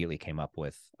then immediately came up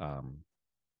with kind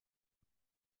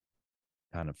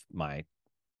of my,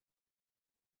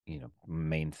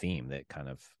 main theme that kind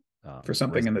of for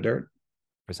Something in the Dirt.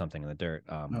 For Something in the Dirt.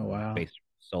 Oh wow. Based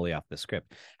solely off the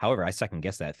script. However, I second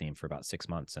guessed that theme for about 6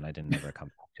 months and I didn't ever come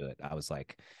back to it. I was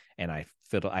like, and I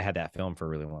had that film for a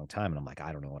really long time, and I'm like,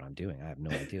 I don't know what I'm doing. I have no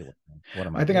idea what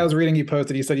am I. I think doing? I was reading you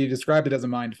posted. You said you described it as a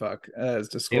mind fuck, as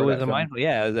to score. It was a mind.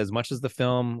 Yeah, as much as the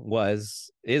film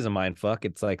is a mind fuck.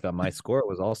 It's like my score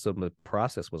was also, the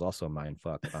process was also a mind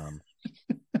fuck.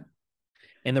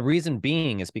 And the reason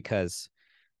being is because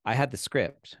I had the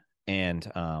script and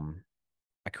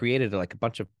I created like a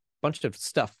bunch of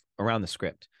stuff around the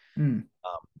script.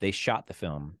 They shot the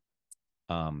film.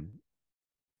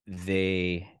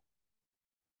 They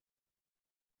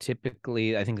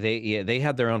typically, I think they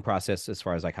had their own process as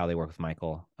far as like how they work with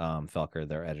Michael Felker,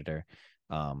 their editor.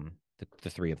 The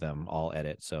three of them all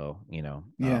edit, so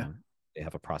they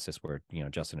have a process where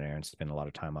Justin and Aaron spend a lot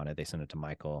of time on it. They send it to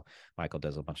Michael. Michael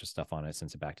does a bunch of stuff on it,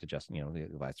 sends it back to Justin. The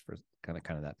vice versa, kind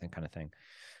of that kind of thing.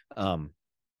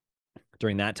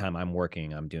 During that time, I'm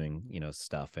working. I'm doing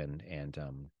stuff and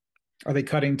are they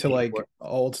cutting to like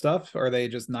old stuff? Or are they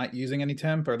just not using any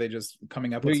temp? Or are they just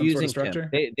coming up with some sort of structure?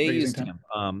 They use temp.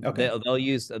 Okay.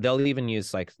 They'll even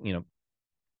use like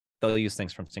they'll use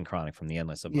things from Synchronic, from the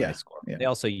Endless of my score. Yeah. They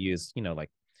also use like,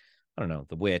 I don't know,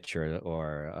 The Witch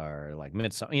or like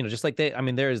Midsommar, just like they're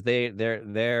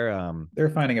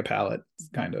finding a palette,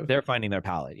 kind of. They're finding their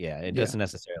palette. Yeah. It doesn't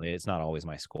necessarily, it's not always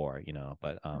my score,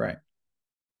 but right.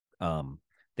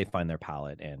 They find their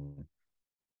palette. And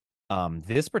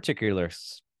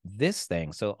this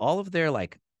thing, so all of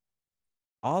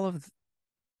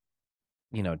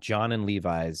John and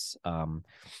Levi's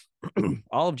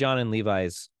all of John and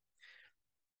Levi's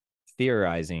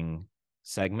theorizing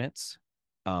segments,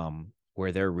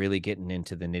 where they're really getting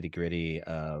into the nitty gritty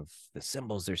of the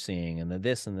symbols they're seeing and the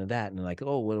this and the that, and like,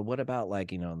 oh, well, what about like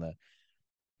the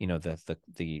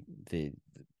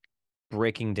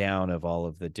breaking down of all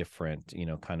of the different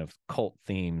kind of cult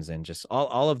themes, and just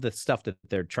all of the stuff that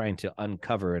they're trying to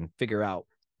uncover and figure out,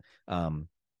 all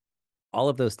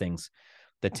of those things.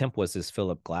 The temp was this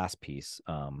Philip Glass piece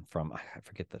from, I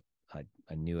forget I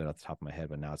knew it off the top of my head,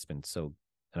 but now it's been so,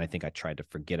 and I think I tried to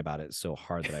forget about it so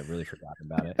hard that I really forgot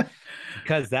about it,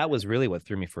 because that was really what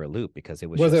threw me for a loop, because it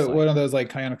was it like, one of those like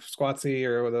kind of Squatsy,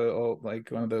 or like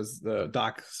one of those the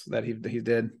docs that he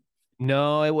did?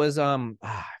 No, it was I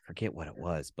forget what it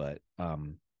was, but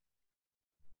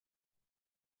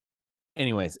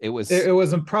anyways, it was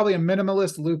probably a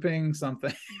minimalist looping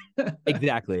something.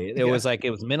 Exactly. It was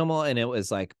minimal, and it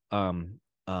was like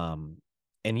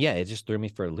and yeah, it just threw me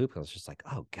for a loop. I was just like,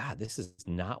 oh God, this is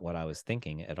not what I was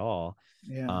thinking at all.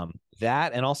 Yeah.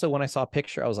 That, and also when I saw a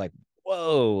picture, I was like,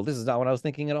 whoa, this is not what I was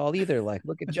thinking at all either. Like,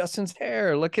 look at Justin's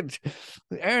hair. Look at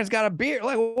Aaron's got a beard.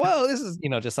 Like, whoa, this is,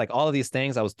 just like all of these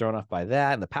things. I was thrown off by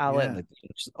that and the palette Yeah.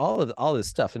 and all this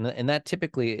stuff. And that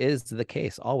typically is the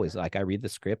case always. Like, I read the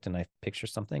script and I picture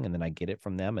something and then I get it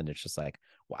from them. And it's just like,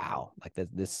 wow, like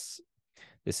this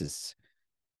is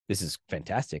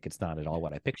fantastic. It's not at all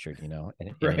what I pictured, in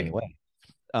any way.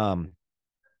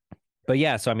 But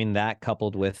yeah, so I mean that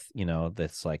coupled with,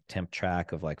 this like temp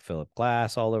track of like Philip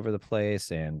Glass all over the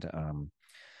place and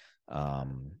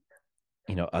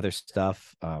other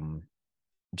stuff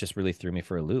just really threw me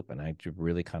for a loop, and I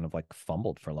really kind of like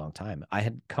fumbled for a long time. I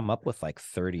had come up with like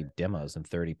 30 demos and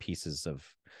 30 pieces of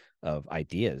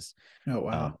ideas. Oh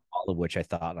wow. All of which I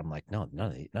thought, I'm like, no,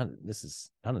 none of this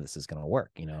is going to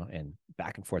work, and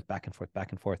back and forth, back and forth,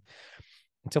 back and forth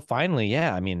until finally,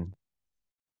 yeah, I mean,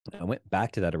 I went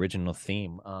back to that original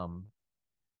theme.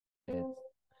 It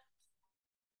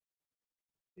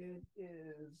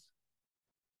is,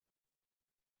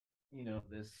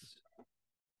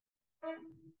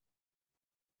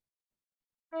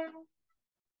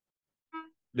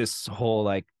 this whole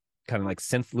like kind of like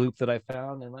synth loop that I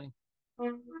found, and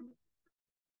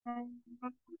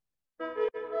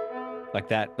like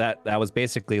that was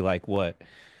basically like what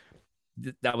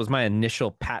that was my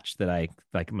initial patch that I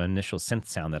like, my initial synth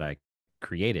sound that I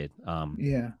created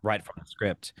Yeah. right from the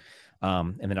script.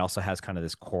 And then it also has kind of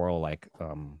this choral like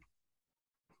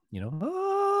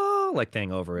like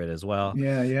thing over it as well.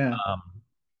 Yeah. Yeah.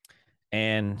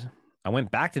 And I went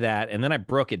back to that and then I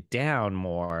broke it down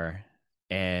more,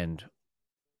 and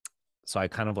so I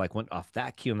kind of like went off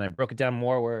that cue and then I broke it down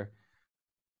more where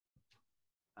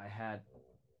I had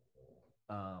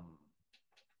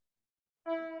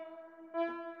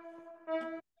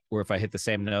where if I hit the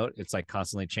same note, it's like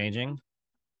constantly changing.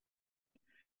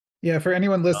 Yeah, for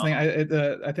anyone listening,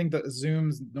 I think that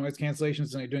Zoom's noise cancellation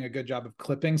is doing a good job of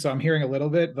clipping, so I'm hearing a little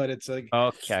bit, but it's like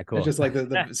Okay, cool. it's just like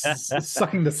the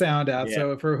sucking the sound out. Yeah.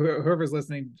 So for whoever's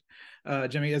listening,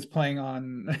 Jimmy is playing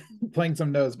on playing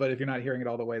some notes, but if you're not hearing it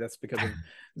all the way, that's because of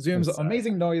Zoom's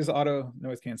amazing auto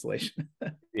noise cancellation.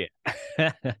 Yeah.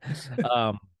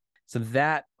 So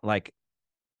that like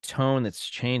tone that's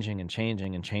changing and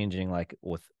changing and changing, like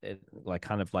with it, like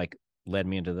kind of like led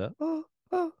me into the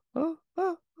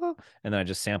and then I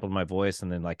just sampled my voice,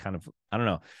 and then like kind of, I don't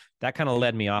know, that kind of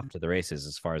led me off to the races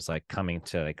as far as like coming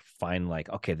to like find like,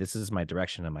 okay, this is my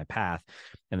direction and my path.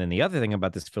 And then the other thing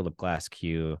about this Philip Glass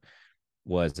cue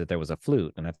was that there was a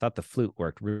flute, and I thought the flute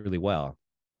worked really well.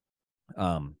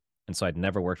 And so I'd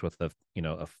never worked with a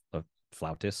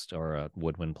flautist or a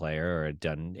woodwind player or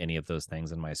done any of those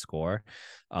things in my score.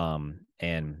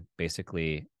 And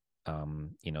basically,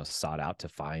 sought out to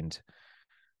find,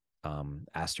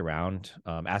 asked around,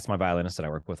 asked my violinist that I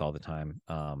work with all the time,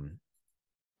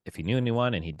 if he knew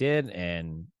anyone, and he did.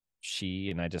 And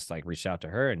I just like reached out to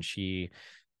her, and she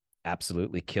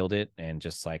absolutely killed it. And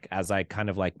just like, as I kind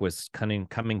of like was coming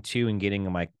to and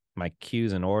getting my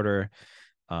cues in order,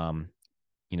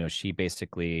 she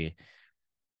basically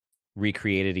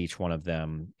recreated each one of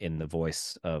them in the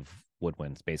voice of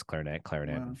woodwinds, bass clarinet, wow,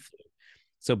 and flute.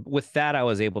 So with that, I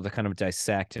was able to kind of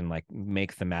dissect and like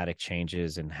make thematic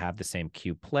changes and have the same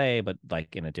cue play, but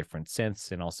like in a different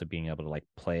sense, and also being able to like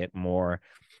play it more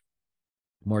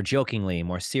jokingly,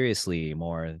 more seriously,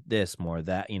 more this, more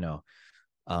that,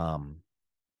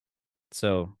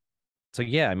 so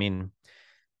yeah, I mean,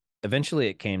 eventually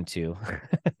it came to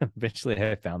eventually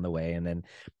I found the way. And then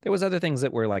there was other things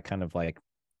that were like kind of like,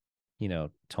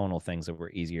 tonal things that were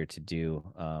easier to do,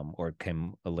 or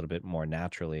came a little bit more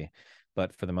naturally.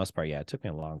 But for the most part, yeah, it took me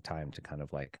a long time to kind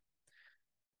of like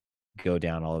go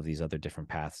down all of these other different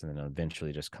paths and then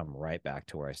eventually just come right back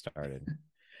to where I started.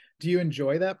 Do you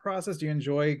enjoy that process? Do you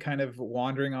enjoy kind of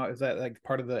wandering out? Is that like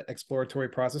part of the exploratory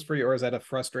process for you? Or is that a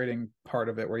frustrating part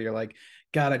of it where you're like,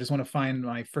 God, I just want to find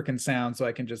my freaking sound so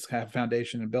I can just have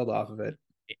foundation and build off of it?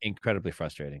 Incredibly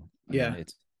frustrating. I mean,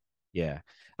 yeah.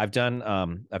 I've done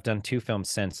 2 films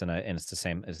since, and it's the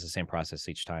same process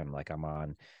each time. Like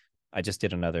I just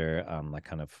did another like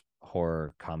kind of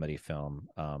horror comedy film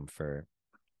for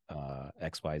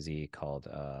XYZ called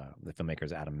the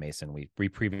filmmakers Adam Mason. We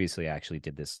previously actually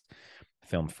did this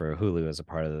film for Hulu as a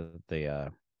part of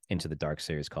the Into the Dark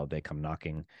series called They Come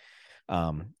Knocking.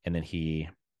 And then he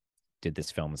did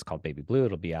this film. It's called Baby Blue.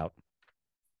 It'll be out,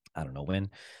 I don't know when,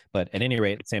 but at any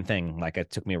rate, same thing. Like, it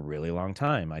took me a really long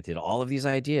time. I did all of these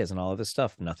ideas and all of this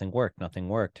stuff. Nothing worked.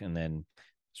 And then I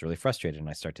was really frustrated. And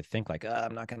I start to think like,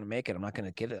 I'm not going to make it. I'm not going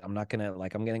to get it. I'm not going to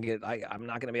like, I'm going to get, I'm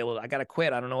not going to be able to, I got to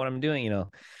quit. I don't know what I'm doing,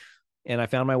 and I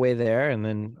found my way there. And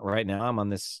then right now I'm on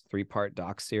this 3-part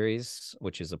doc series,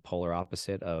 which is a polar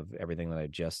opposite of everything that I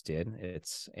just did.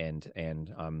 It's and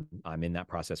I'm in that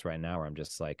process right now where I'm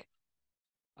just like,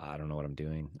 I don't know what I'm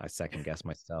doing. I second guess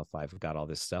myself. I've got all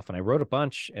this stuff, and I wrote a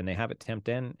bunch, and they have it temped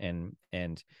in,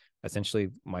 and essentially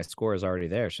my score is already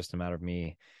there. It's just a matter of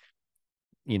me,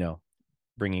 you know,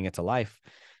 bringing it to life.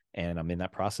 And I'm in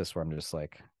that process where I'm just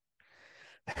like,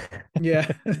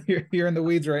 Yeah, you're in the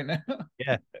weeds right now.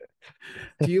 yeah,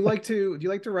 Do you like to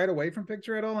write away from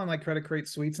picture at all and like try to create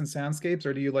suites and soundscapes,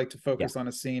 or do you like to yeah, focus on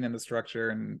a scene and the structure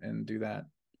and do that?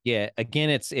 yeah. Again,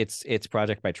 it's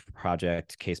project by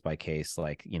project, case by case.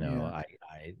 Like, Yeah.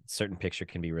 I certain picture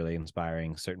can be really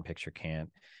inspiring, certain picture can't.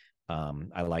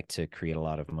 I like to create a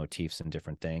lot of motifs and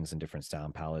different things and different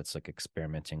sound palettes, like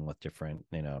experimenting with different,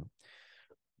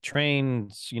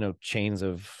 trains, chains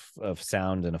of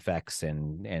sound and effects,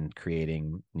 and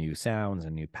creating new sounds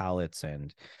and new palettes,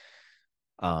 and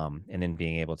then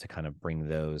being able to kind of bring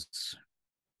those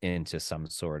into some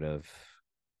sort of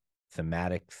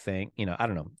thematic thing. I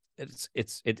don't know.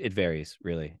 It varies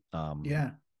really.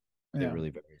 Yeah. It Yeah. really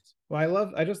varies.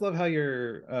 Well, I just love how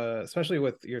you're, especially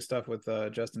with your stuff with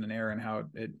Justin and Aaron, how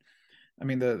it, I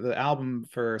mean, the album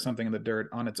for Something in the Dirt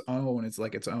on its own is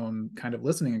like its own kind of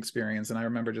listening experience. And I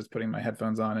remember just putting my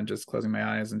headphones on and just closing my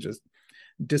eyes and just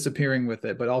disappearing with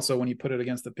it. But also when you put it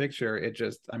against the picture, it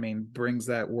just, I mean, brings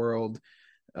that world,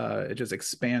 it just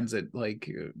expands it like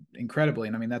incredibly.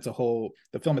 And I mean, that's a whole,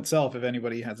 the film itself, if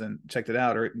anybody hasn't checked it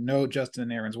out or know Justin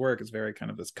and Aaron's work, is very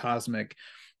kind of this cosmic,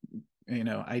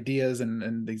 ideas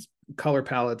and these color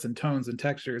palettes and tones and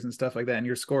textures and stuff like that, and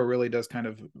your score really does kind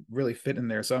of really fit in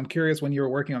there. So I'm curious, when you were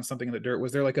working on Something in the Dirt,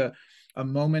 was there like a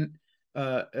moment,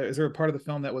 is there a part of the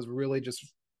film that was really just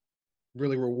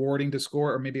really rewarding to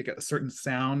score, or maybe a certain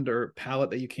sound or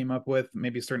palette that you came up with,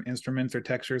 maybe certain instruments or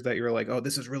textures that you're like, oh,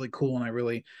 this is really cool and I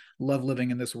really love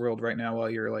living in this world right now, while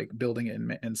you're like building it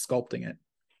and sculpting it?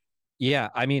 Yeah,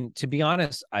 I mean, to be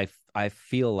honest, I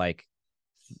feel like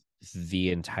the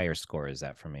entire score is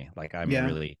that for me. Like, I'm Yeah.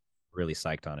 really really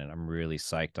psyched on it. I'm really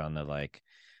psyched on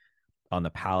the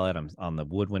palette. I'm on the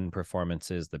woodwind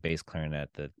performances, the bass clarinet,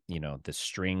 the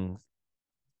string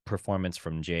performance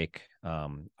from Jake.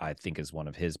 I think is one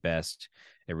of his best.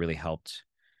 It really helped.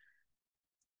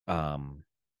 Um,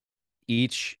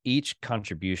 each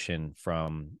contribution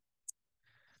from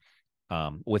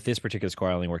with this particular score,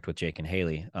 I only worked with Jake and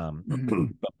Haley. Mm-hmm.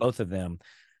 But both of them,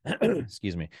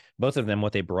 excuse me, both of them,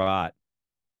 what they brought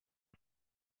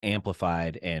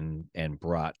amplified and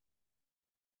brought,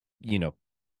 you know,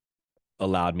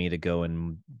 allowed me to go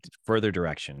in further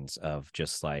directions of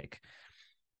just like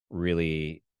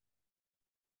really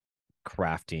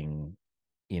crafting,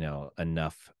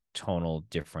 enough tonal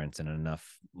difference and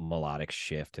enough melodic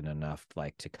shift and enough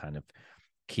like to kind of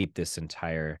keep this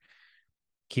entire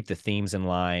keep the themes in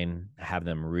line, have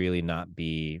them really not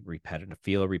be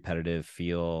repetitive,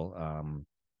 feel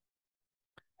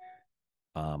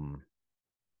um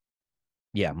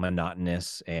yeah,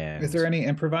 monotonous. Is And there any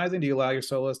improvising? Do you allow your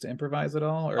soloists to improvise at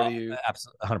all, or oh, do you?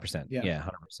 absolutely 100%. Yeah. Yeah,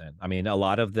 100%. I mean, a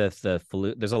lot of the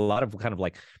flute, there's a lot of kind of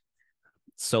like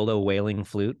solo wailing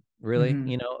flute really,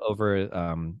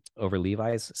 Mm-hmm. over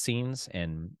Levi's scenes,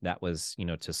 and that was,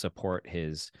 to support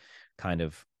his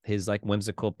like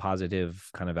whimsical positive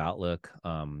kind of outlook,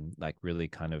 like really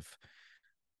kind of,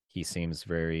 he seems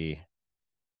very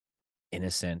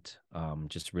innocent,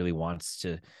 just really wants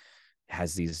to,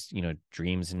 has these,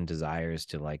 dreams and desires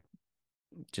to like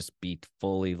just be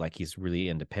fully, like, he's really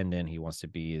independent. He wants to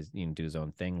be, do his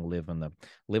own thing,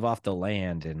 live off the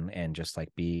land, and just like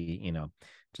be,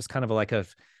 just kind of like a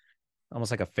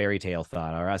almost like a fairy tale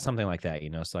thought or something like that.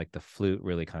 So like the flute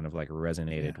really kind of like Yeah.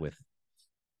 resonated with,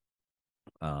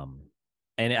 um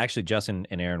and actually Justin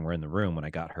and Aaron were in the room when I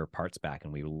got her parts back,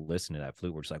 and we listened to that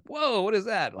flute. We're just like, whoa, what is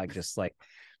that? Like, just like,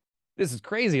 this is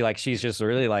crazy. Like, she's just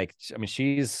really like, I mean,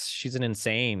 she's an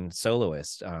insane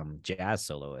soloist, jazz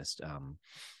soloist,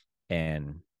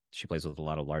 and she plays with a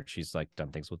lot of large, she's like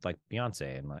done things with like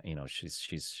Beyonce, and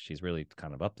she's really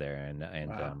kind of up there, and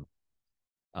Wow.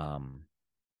 um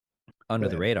under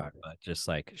the But radar, but just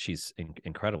like she's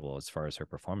incredible as far as her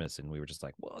performance. And we were just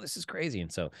like, whoa, this is crazy.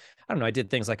 And so I don't know, I did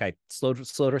things like I slowed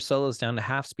her solos down to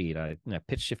half speed. I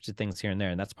pitch shifted things here and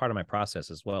there, and that's part of my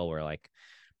process as well, where like,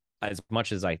 as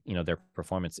much as their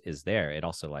performance is there, it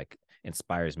also like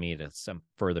inspires me to some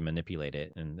further manipulate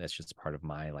it, and that's just part of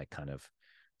my like kind of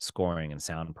scoring and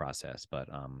sound process. But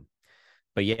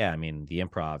yeah, I mean, the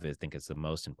improv, I think, is the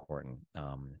most important,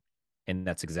 and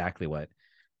that's exactly what,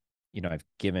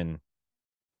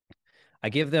 I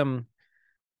give them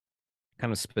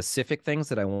kind of specific things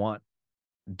that I want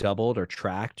doubled or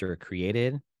tracked or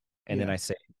created, and then Yeah. I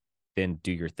say, then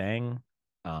do your thing,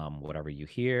 whatever you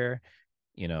hear,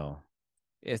 you know.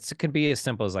 It could be as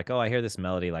simple as like, oh, I hear this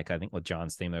melody, like I think with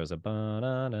John's theme there was a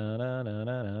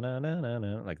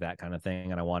like that kind of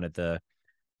thing, and I wanted the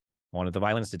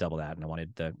violins to double that, and I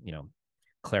wanted the,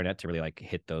 clarinet to really like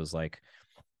hit those, like,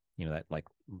 that like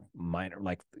minor,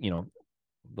 like,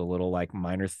 the little like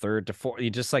minor third to fourth,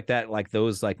 just like that, like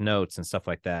those like notes and stuff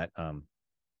like that.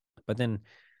 But then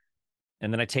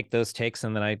and then I take those takes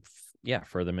and then I, yeah,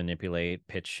 further manipulate,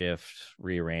 pitch shift,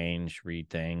 rearrange, read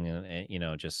thing,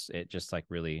 and just it just like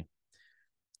really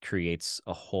creates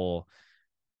a whole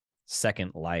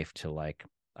second life to, like,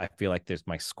 I feel like there's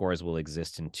my scores will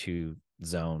exist in two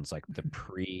zones, like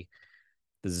the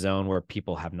zone where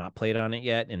people have not played on it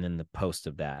yet, and then the post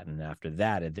of that, and after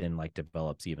that it then like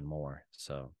develops even more.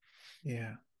 So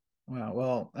Yeah. Wow.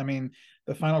 Well, I mean,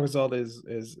 the final result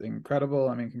is incredible.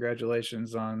 I mean,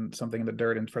 congratulations on Something in the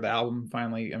Dirt, and for the album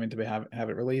finally, I mean, to have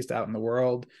it released out in the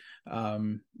world.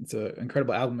 It's an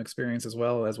incredible album experience as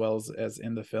well as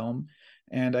in the film.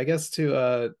 And I guess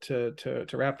to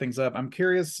wrap things up, I'm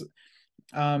curious,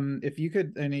 if you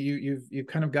could, and you've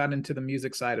kind of gotten into the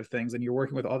music side of things, and you're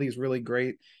working with all these really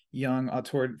great young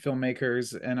auteur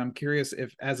filmmakers, and I'm curious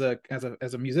if as a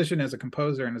musician, as a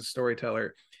composer, and as a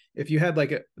storyteller, if you had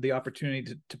like the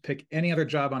opportunity to pick any other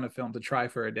job on a film to try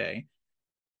for a day,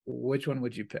 which one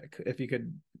would you pick? If you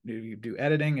could do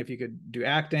editing, if you could do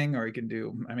acting, or you can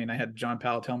do, I mean, I had John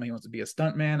Powell tell me he wants to be a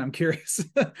stuntman. I'm curious,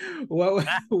 what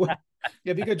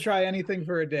if you could try anything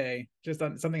for a day, just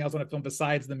on something else on a film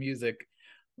besides the music,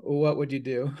 what would you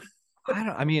do? I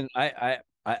don't. I mean,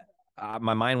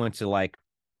 my mind went to like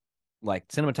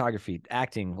cinematography,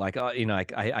 acting, like,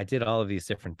 like I did all of these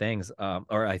different things,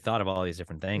 or I thought of all these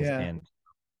different things, Yeah. and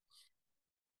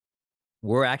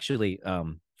we're actually,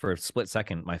 for a split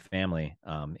second, my family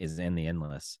is in the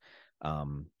Endless.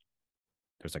 Um,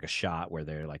 there's like a shot where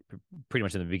they're like pretty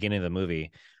much in the beginning of the movie.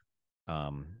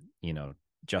 Um,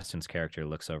 Justin's character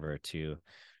looks over to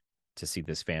see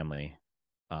this family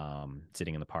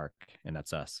sitting in the park, and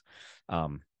that's us,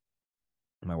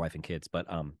 my wife and kids. But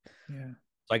Yeah.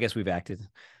 so I guess we've acted,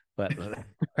 but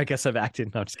I guess I've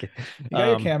acted. No, I'm just kidding. You got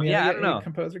your cameo. Yeah, You I got don't your know.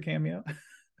 composer cameo.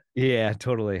 Yeah,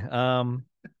 totally. Um,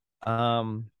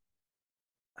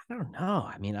 I don't know.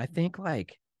 I mean, I think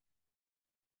like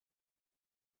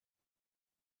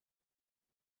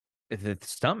the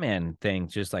stuntman thing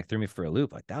just like threw me for a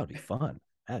loop. Like that would be fun.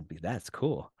 That's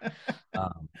cool. I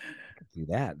could do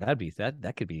that.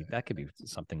 That could be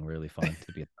something really fun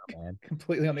to be a stuntman.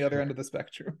 Completely on the other end of the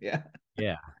spectrum. Yeah.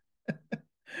 Yeah,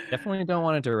 definitely don't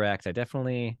want to direct.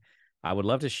 I would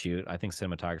love to shoot. I think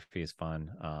cinematography is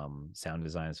fun. Sound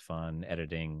design is fun.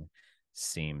 Editing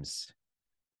seems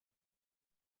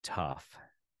tough.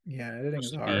 Yeah, editing is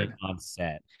Especially being hard. on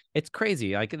set. It's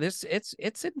crazy. Like this,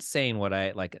 it's insane what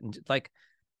I like.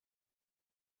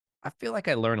 I feel like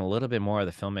I learn a little bit more of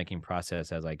the filmmaking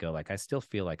process as I go. Like I still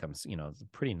feel like I'm,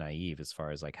 pretty naive as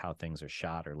far as like how things are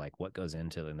shot or like what goes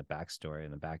into in the backstory in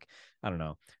the back. I don't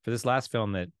know. For this last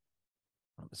film that,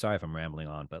 sorry if I'm rambling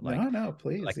on, but No, no,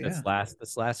 please. like Yeah.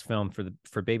 this last film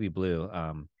for Baby Blue,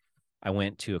 I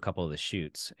went to a couple of the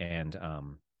shoots, and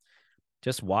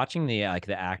just watching the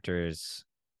actors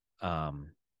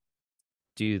um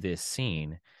do this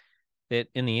scene that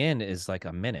in the end is like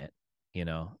a minute.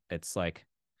 It's like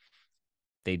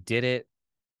they did it.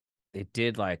 They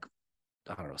did like,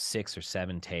 I don't know, 6 or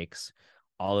 7 takes,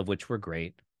 all of which were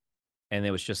great. And it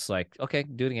was just like, okay,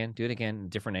 do it again,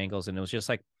 different angles. And it was just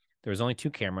like there was only 2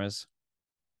 cameras.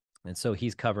 And so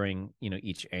he's covering,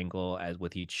 each angle as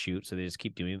with each shoot. So they just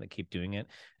keep doing it, keep doing it.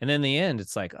 And then in the end,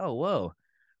 it's like, oh, whoa.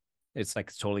 It's like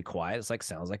it's totally quiet. It's like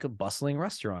sounds like a bustling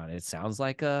restaurant. It sounds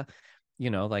like a,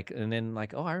 like, and then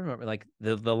like, oh, I remember, like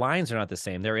the lines are not the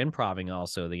same. They're improvising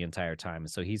also the entire time.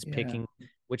 So he's Yeah. picking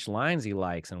which lines he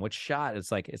likes and which shot.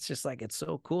 It's like it's just like it's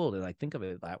so cool to like think of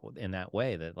it that in that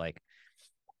way, that like,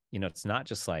 it's not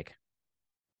just like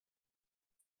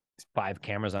 5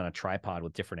 cameras on a tripod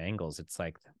with different angles. It's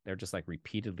like they're just like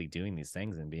repeatedly doing these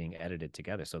things and being edited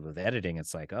together. So with editing,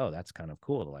 it's like, oh, that's kind of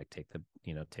cool to like take the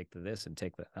this and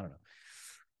take the, I don't know.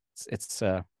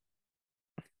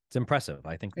 It's impressive.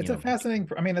 I think, It's a fascinating,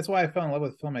 I mean, that's why I fell in love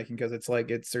with filmmaking, because it's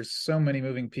like there's so many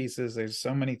moving pieces, there's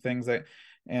so many things that,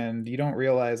 and you don't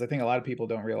realize, I think a lot of people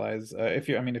don't realize, if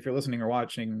you, I mean, if you're listening or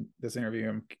watching this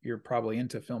interview, you're probably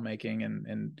into filmmaking,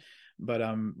 and but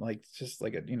like just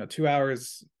like 2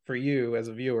 hours for you as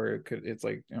a viewer, it's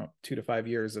like 2 to 5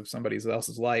 years of somebody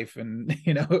else's life, and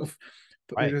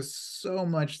Right. there's so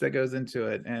much that goes into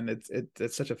it, and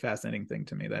it's such a fascinating thing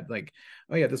to me that like,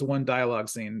 oh yeah, this one dialogue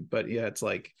scene, but yeah, it's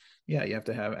like, yeah, you have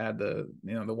to add the,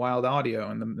 the wild audio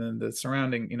and the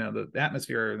surrounding, the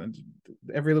atmosphere and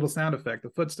every little sound effect, the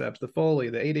footsteps, the Foley,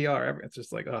 the ADR, it's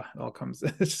just like, oh, it all comes,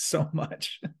 it's just so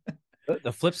much.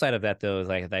 The flip side of that though is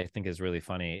like that I think is really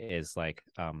funny is like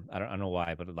I don't know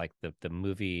why, but like the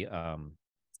movie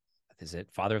is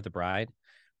it Father of the Bride,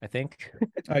 I think.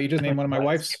 Oh, you just named one of my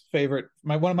wife's favorite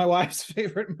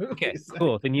Okay, movies.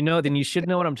 cool. Then you should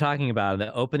know what I'm talking about.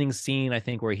 The opening scene, I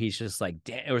think, where he's just like,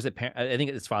 or is it? I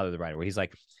think it's Father of the Bride, where he's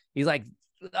like,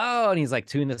 oh, and he's like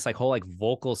doing this like whole like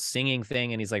vocal singing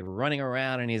thing, and he's like running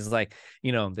around, and he's like,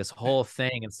 this whole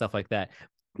thing and stuff like that.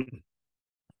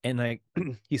 And like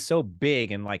he's so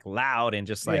big and like loud and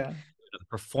just like Yeah. the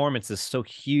performance is so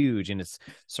huge, and it's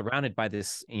surrounded by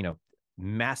this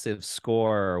massive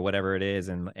score or whatever it is,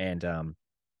 and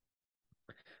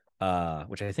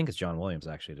which I think is John Williams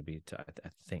actually I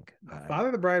think Father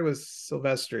of the Bride was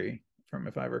Silvestri, from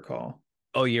if I recall.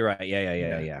 oh, you're right.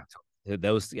 Yeah.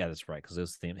 Those, yeah, that's right,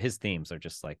 because his themes are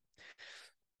just like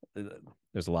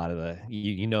there's a lot of the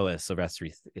a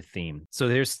Silvestri theme. So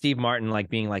there's Steve Martin like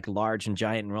being like large and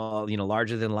giant and all,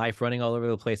 larger than life, running all over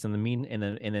the place. And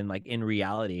then like in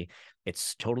reality,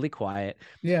 it's totally quiet.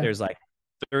 Yeah. There's like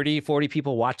 30, 40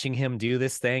 people watching him do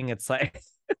this thing. It's like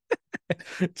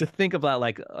to think about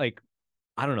like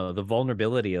I don't know, the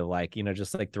vulnerability of like,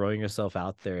 just like throwing yourself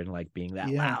out there and like being that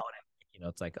loud.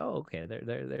 It's like, oh, okay,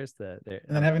 there's and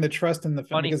then having the trust in the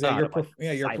film, because your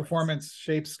silence. performance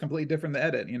shapes completely different the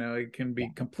edit. It can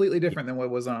be completely different than what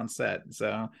was on set.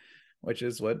 So, which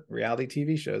is what reality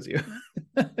TV shows you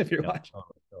if you're watching.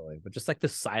 Totally. But just like the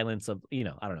silence of, I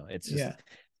don't know. It's just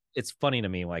it's funny to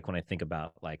me, like when I think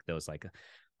about like those, like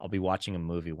I'll be watching a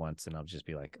movie once and I'll just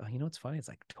be like, oh, it's funny. It's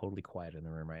like totally quiet in the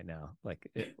room right now, like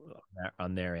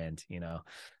on their end,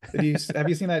 Have you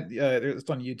seen that? It's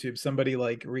on YouTube. Somebody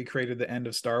like recreated the end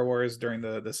of Star Wars during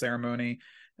the ceremony,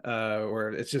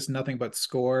 where it's just nothing but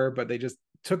score, but they just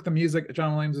took the music,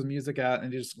 John Williams' music out,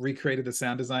 and just recreated the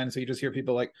sound design. So you just hear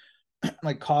people like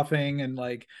like coughing and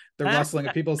like the rustling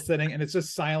of people sitting, and it's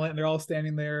just silent, and they're all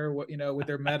standing there, with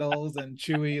their medals, and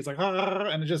Chewie is like,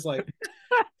 and it's just like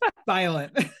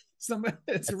silent.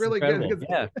 It's really incredible. good.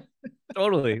 Yeah,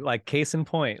 totally. Like case in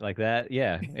point, like that.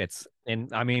 Yeah, and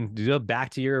I mean,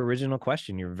 back to your original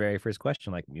question, your very first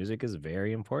question, like music is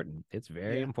very important. It's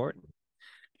very important.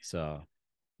 So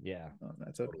yeah,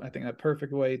 that's I think a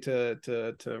perfect way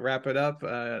to wrap it up.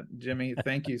 Jimmy,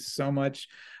 thank you so much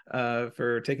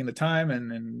for taking the time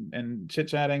and chit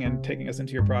chatting and taking us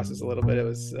into your process a little bit. It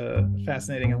was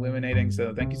fascinating, illuminating.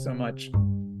 So thank you so much.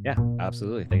 Yeah,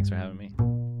 absolutely. Thanks for having me.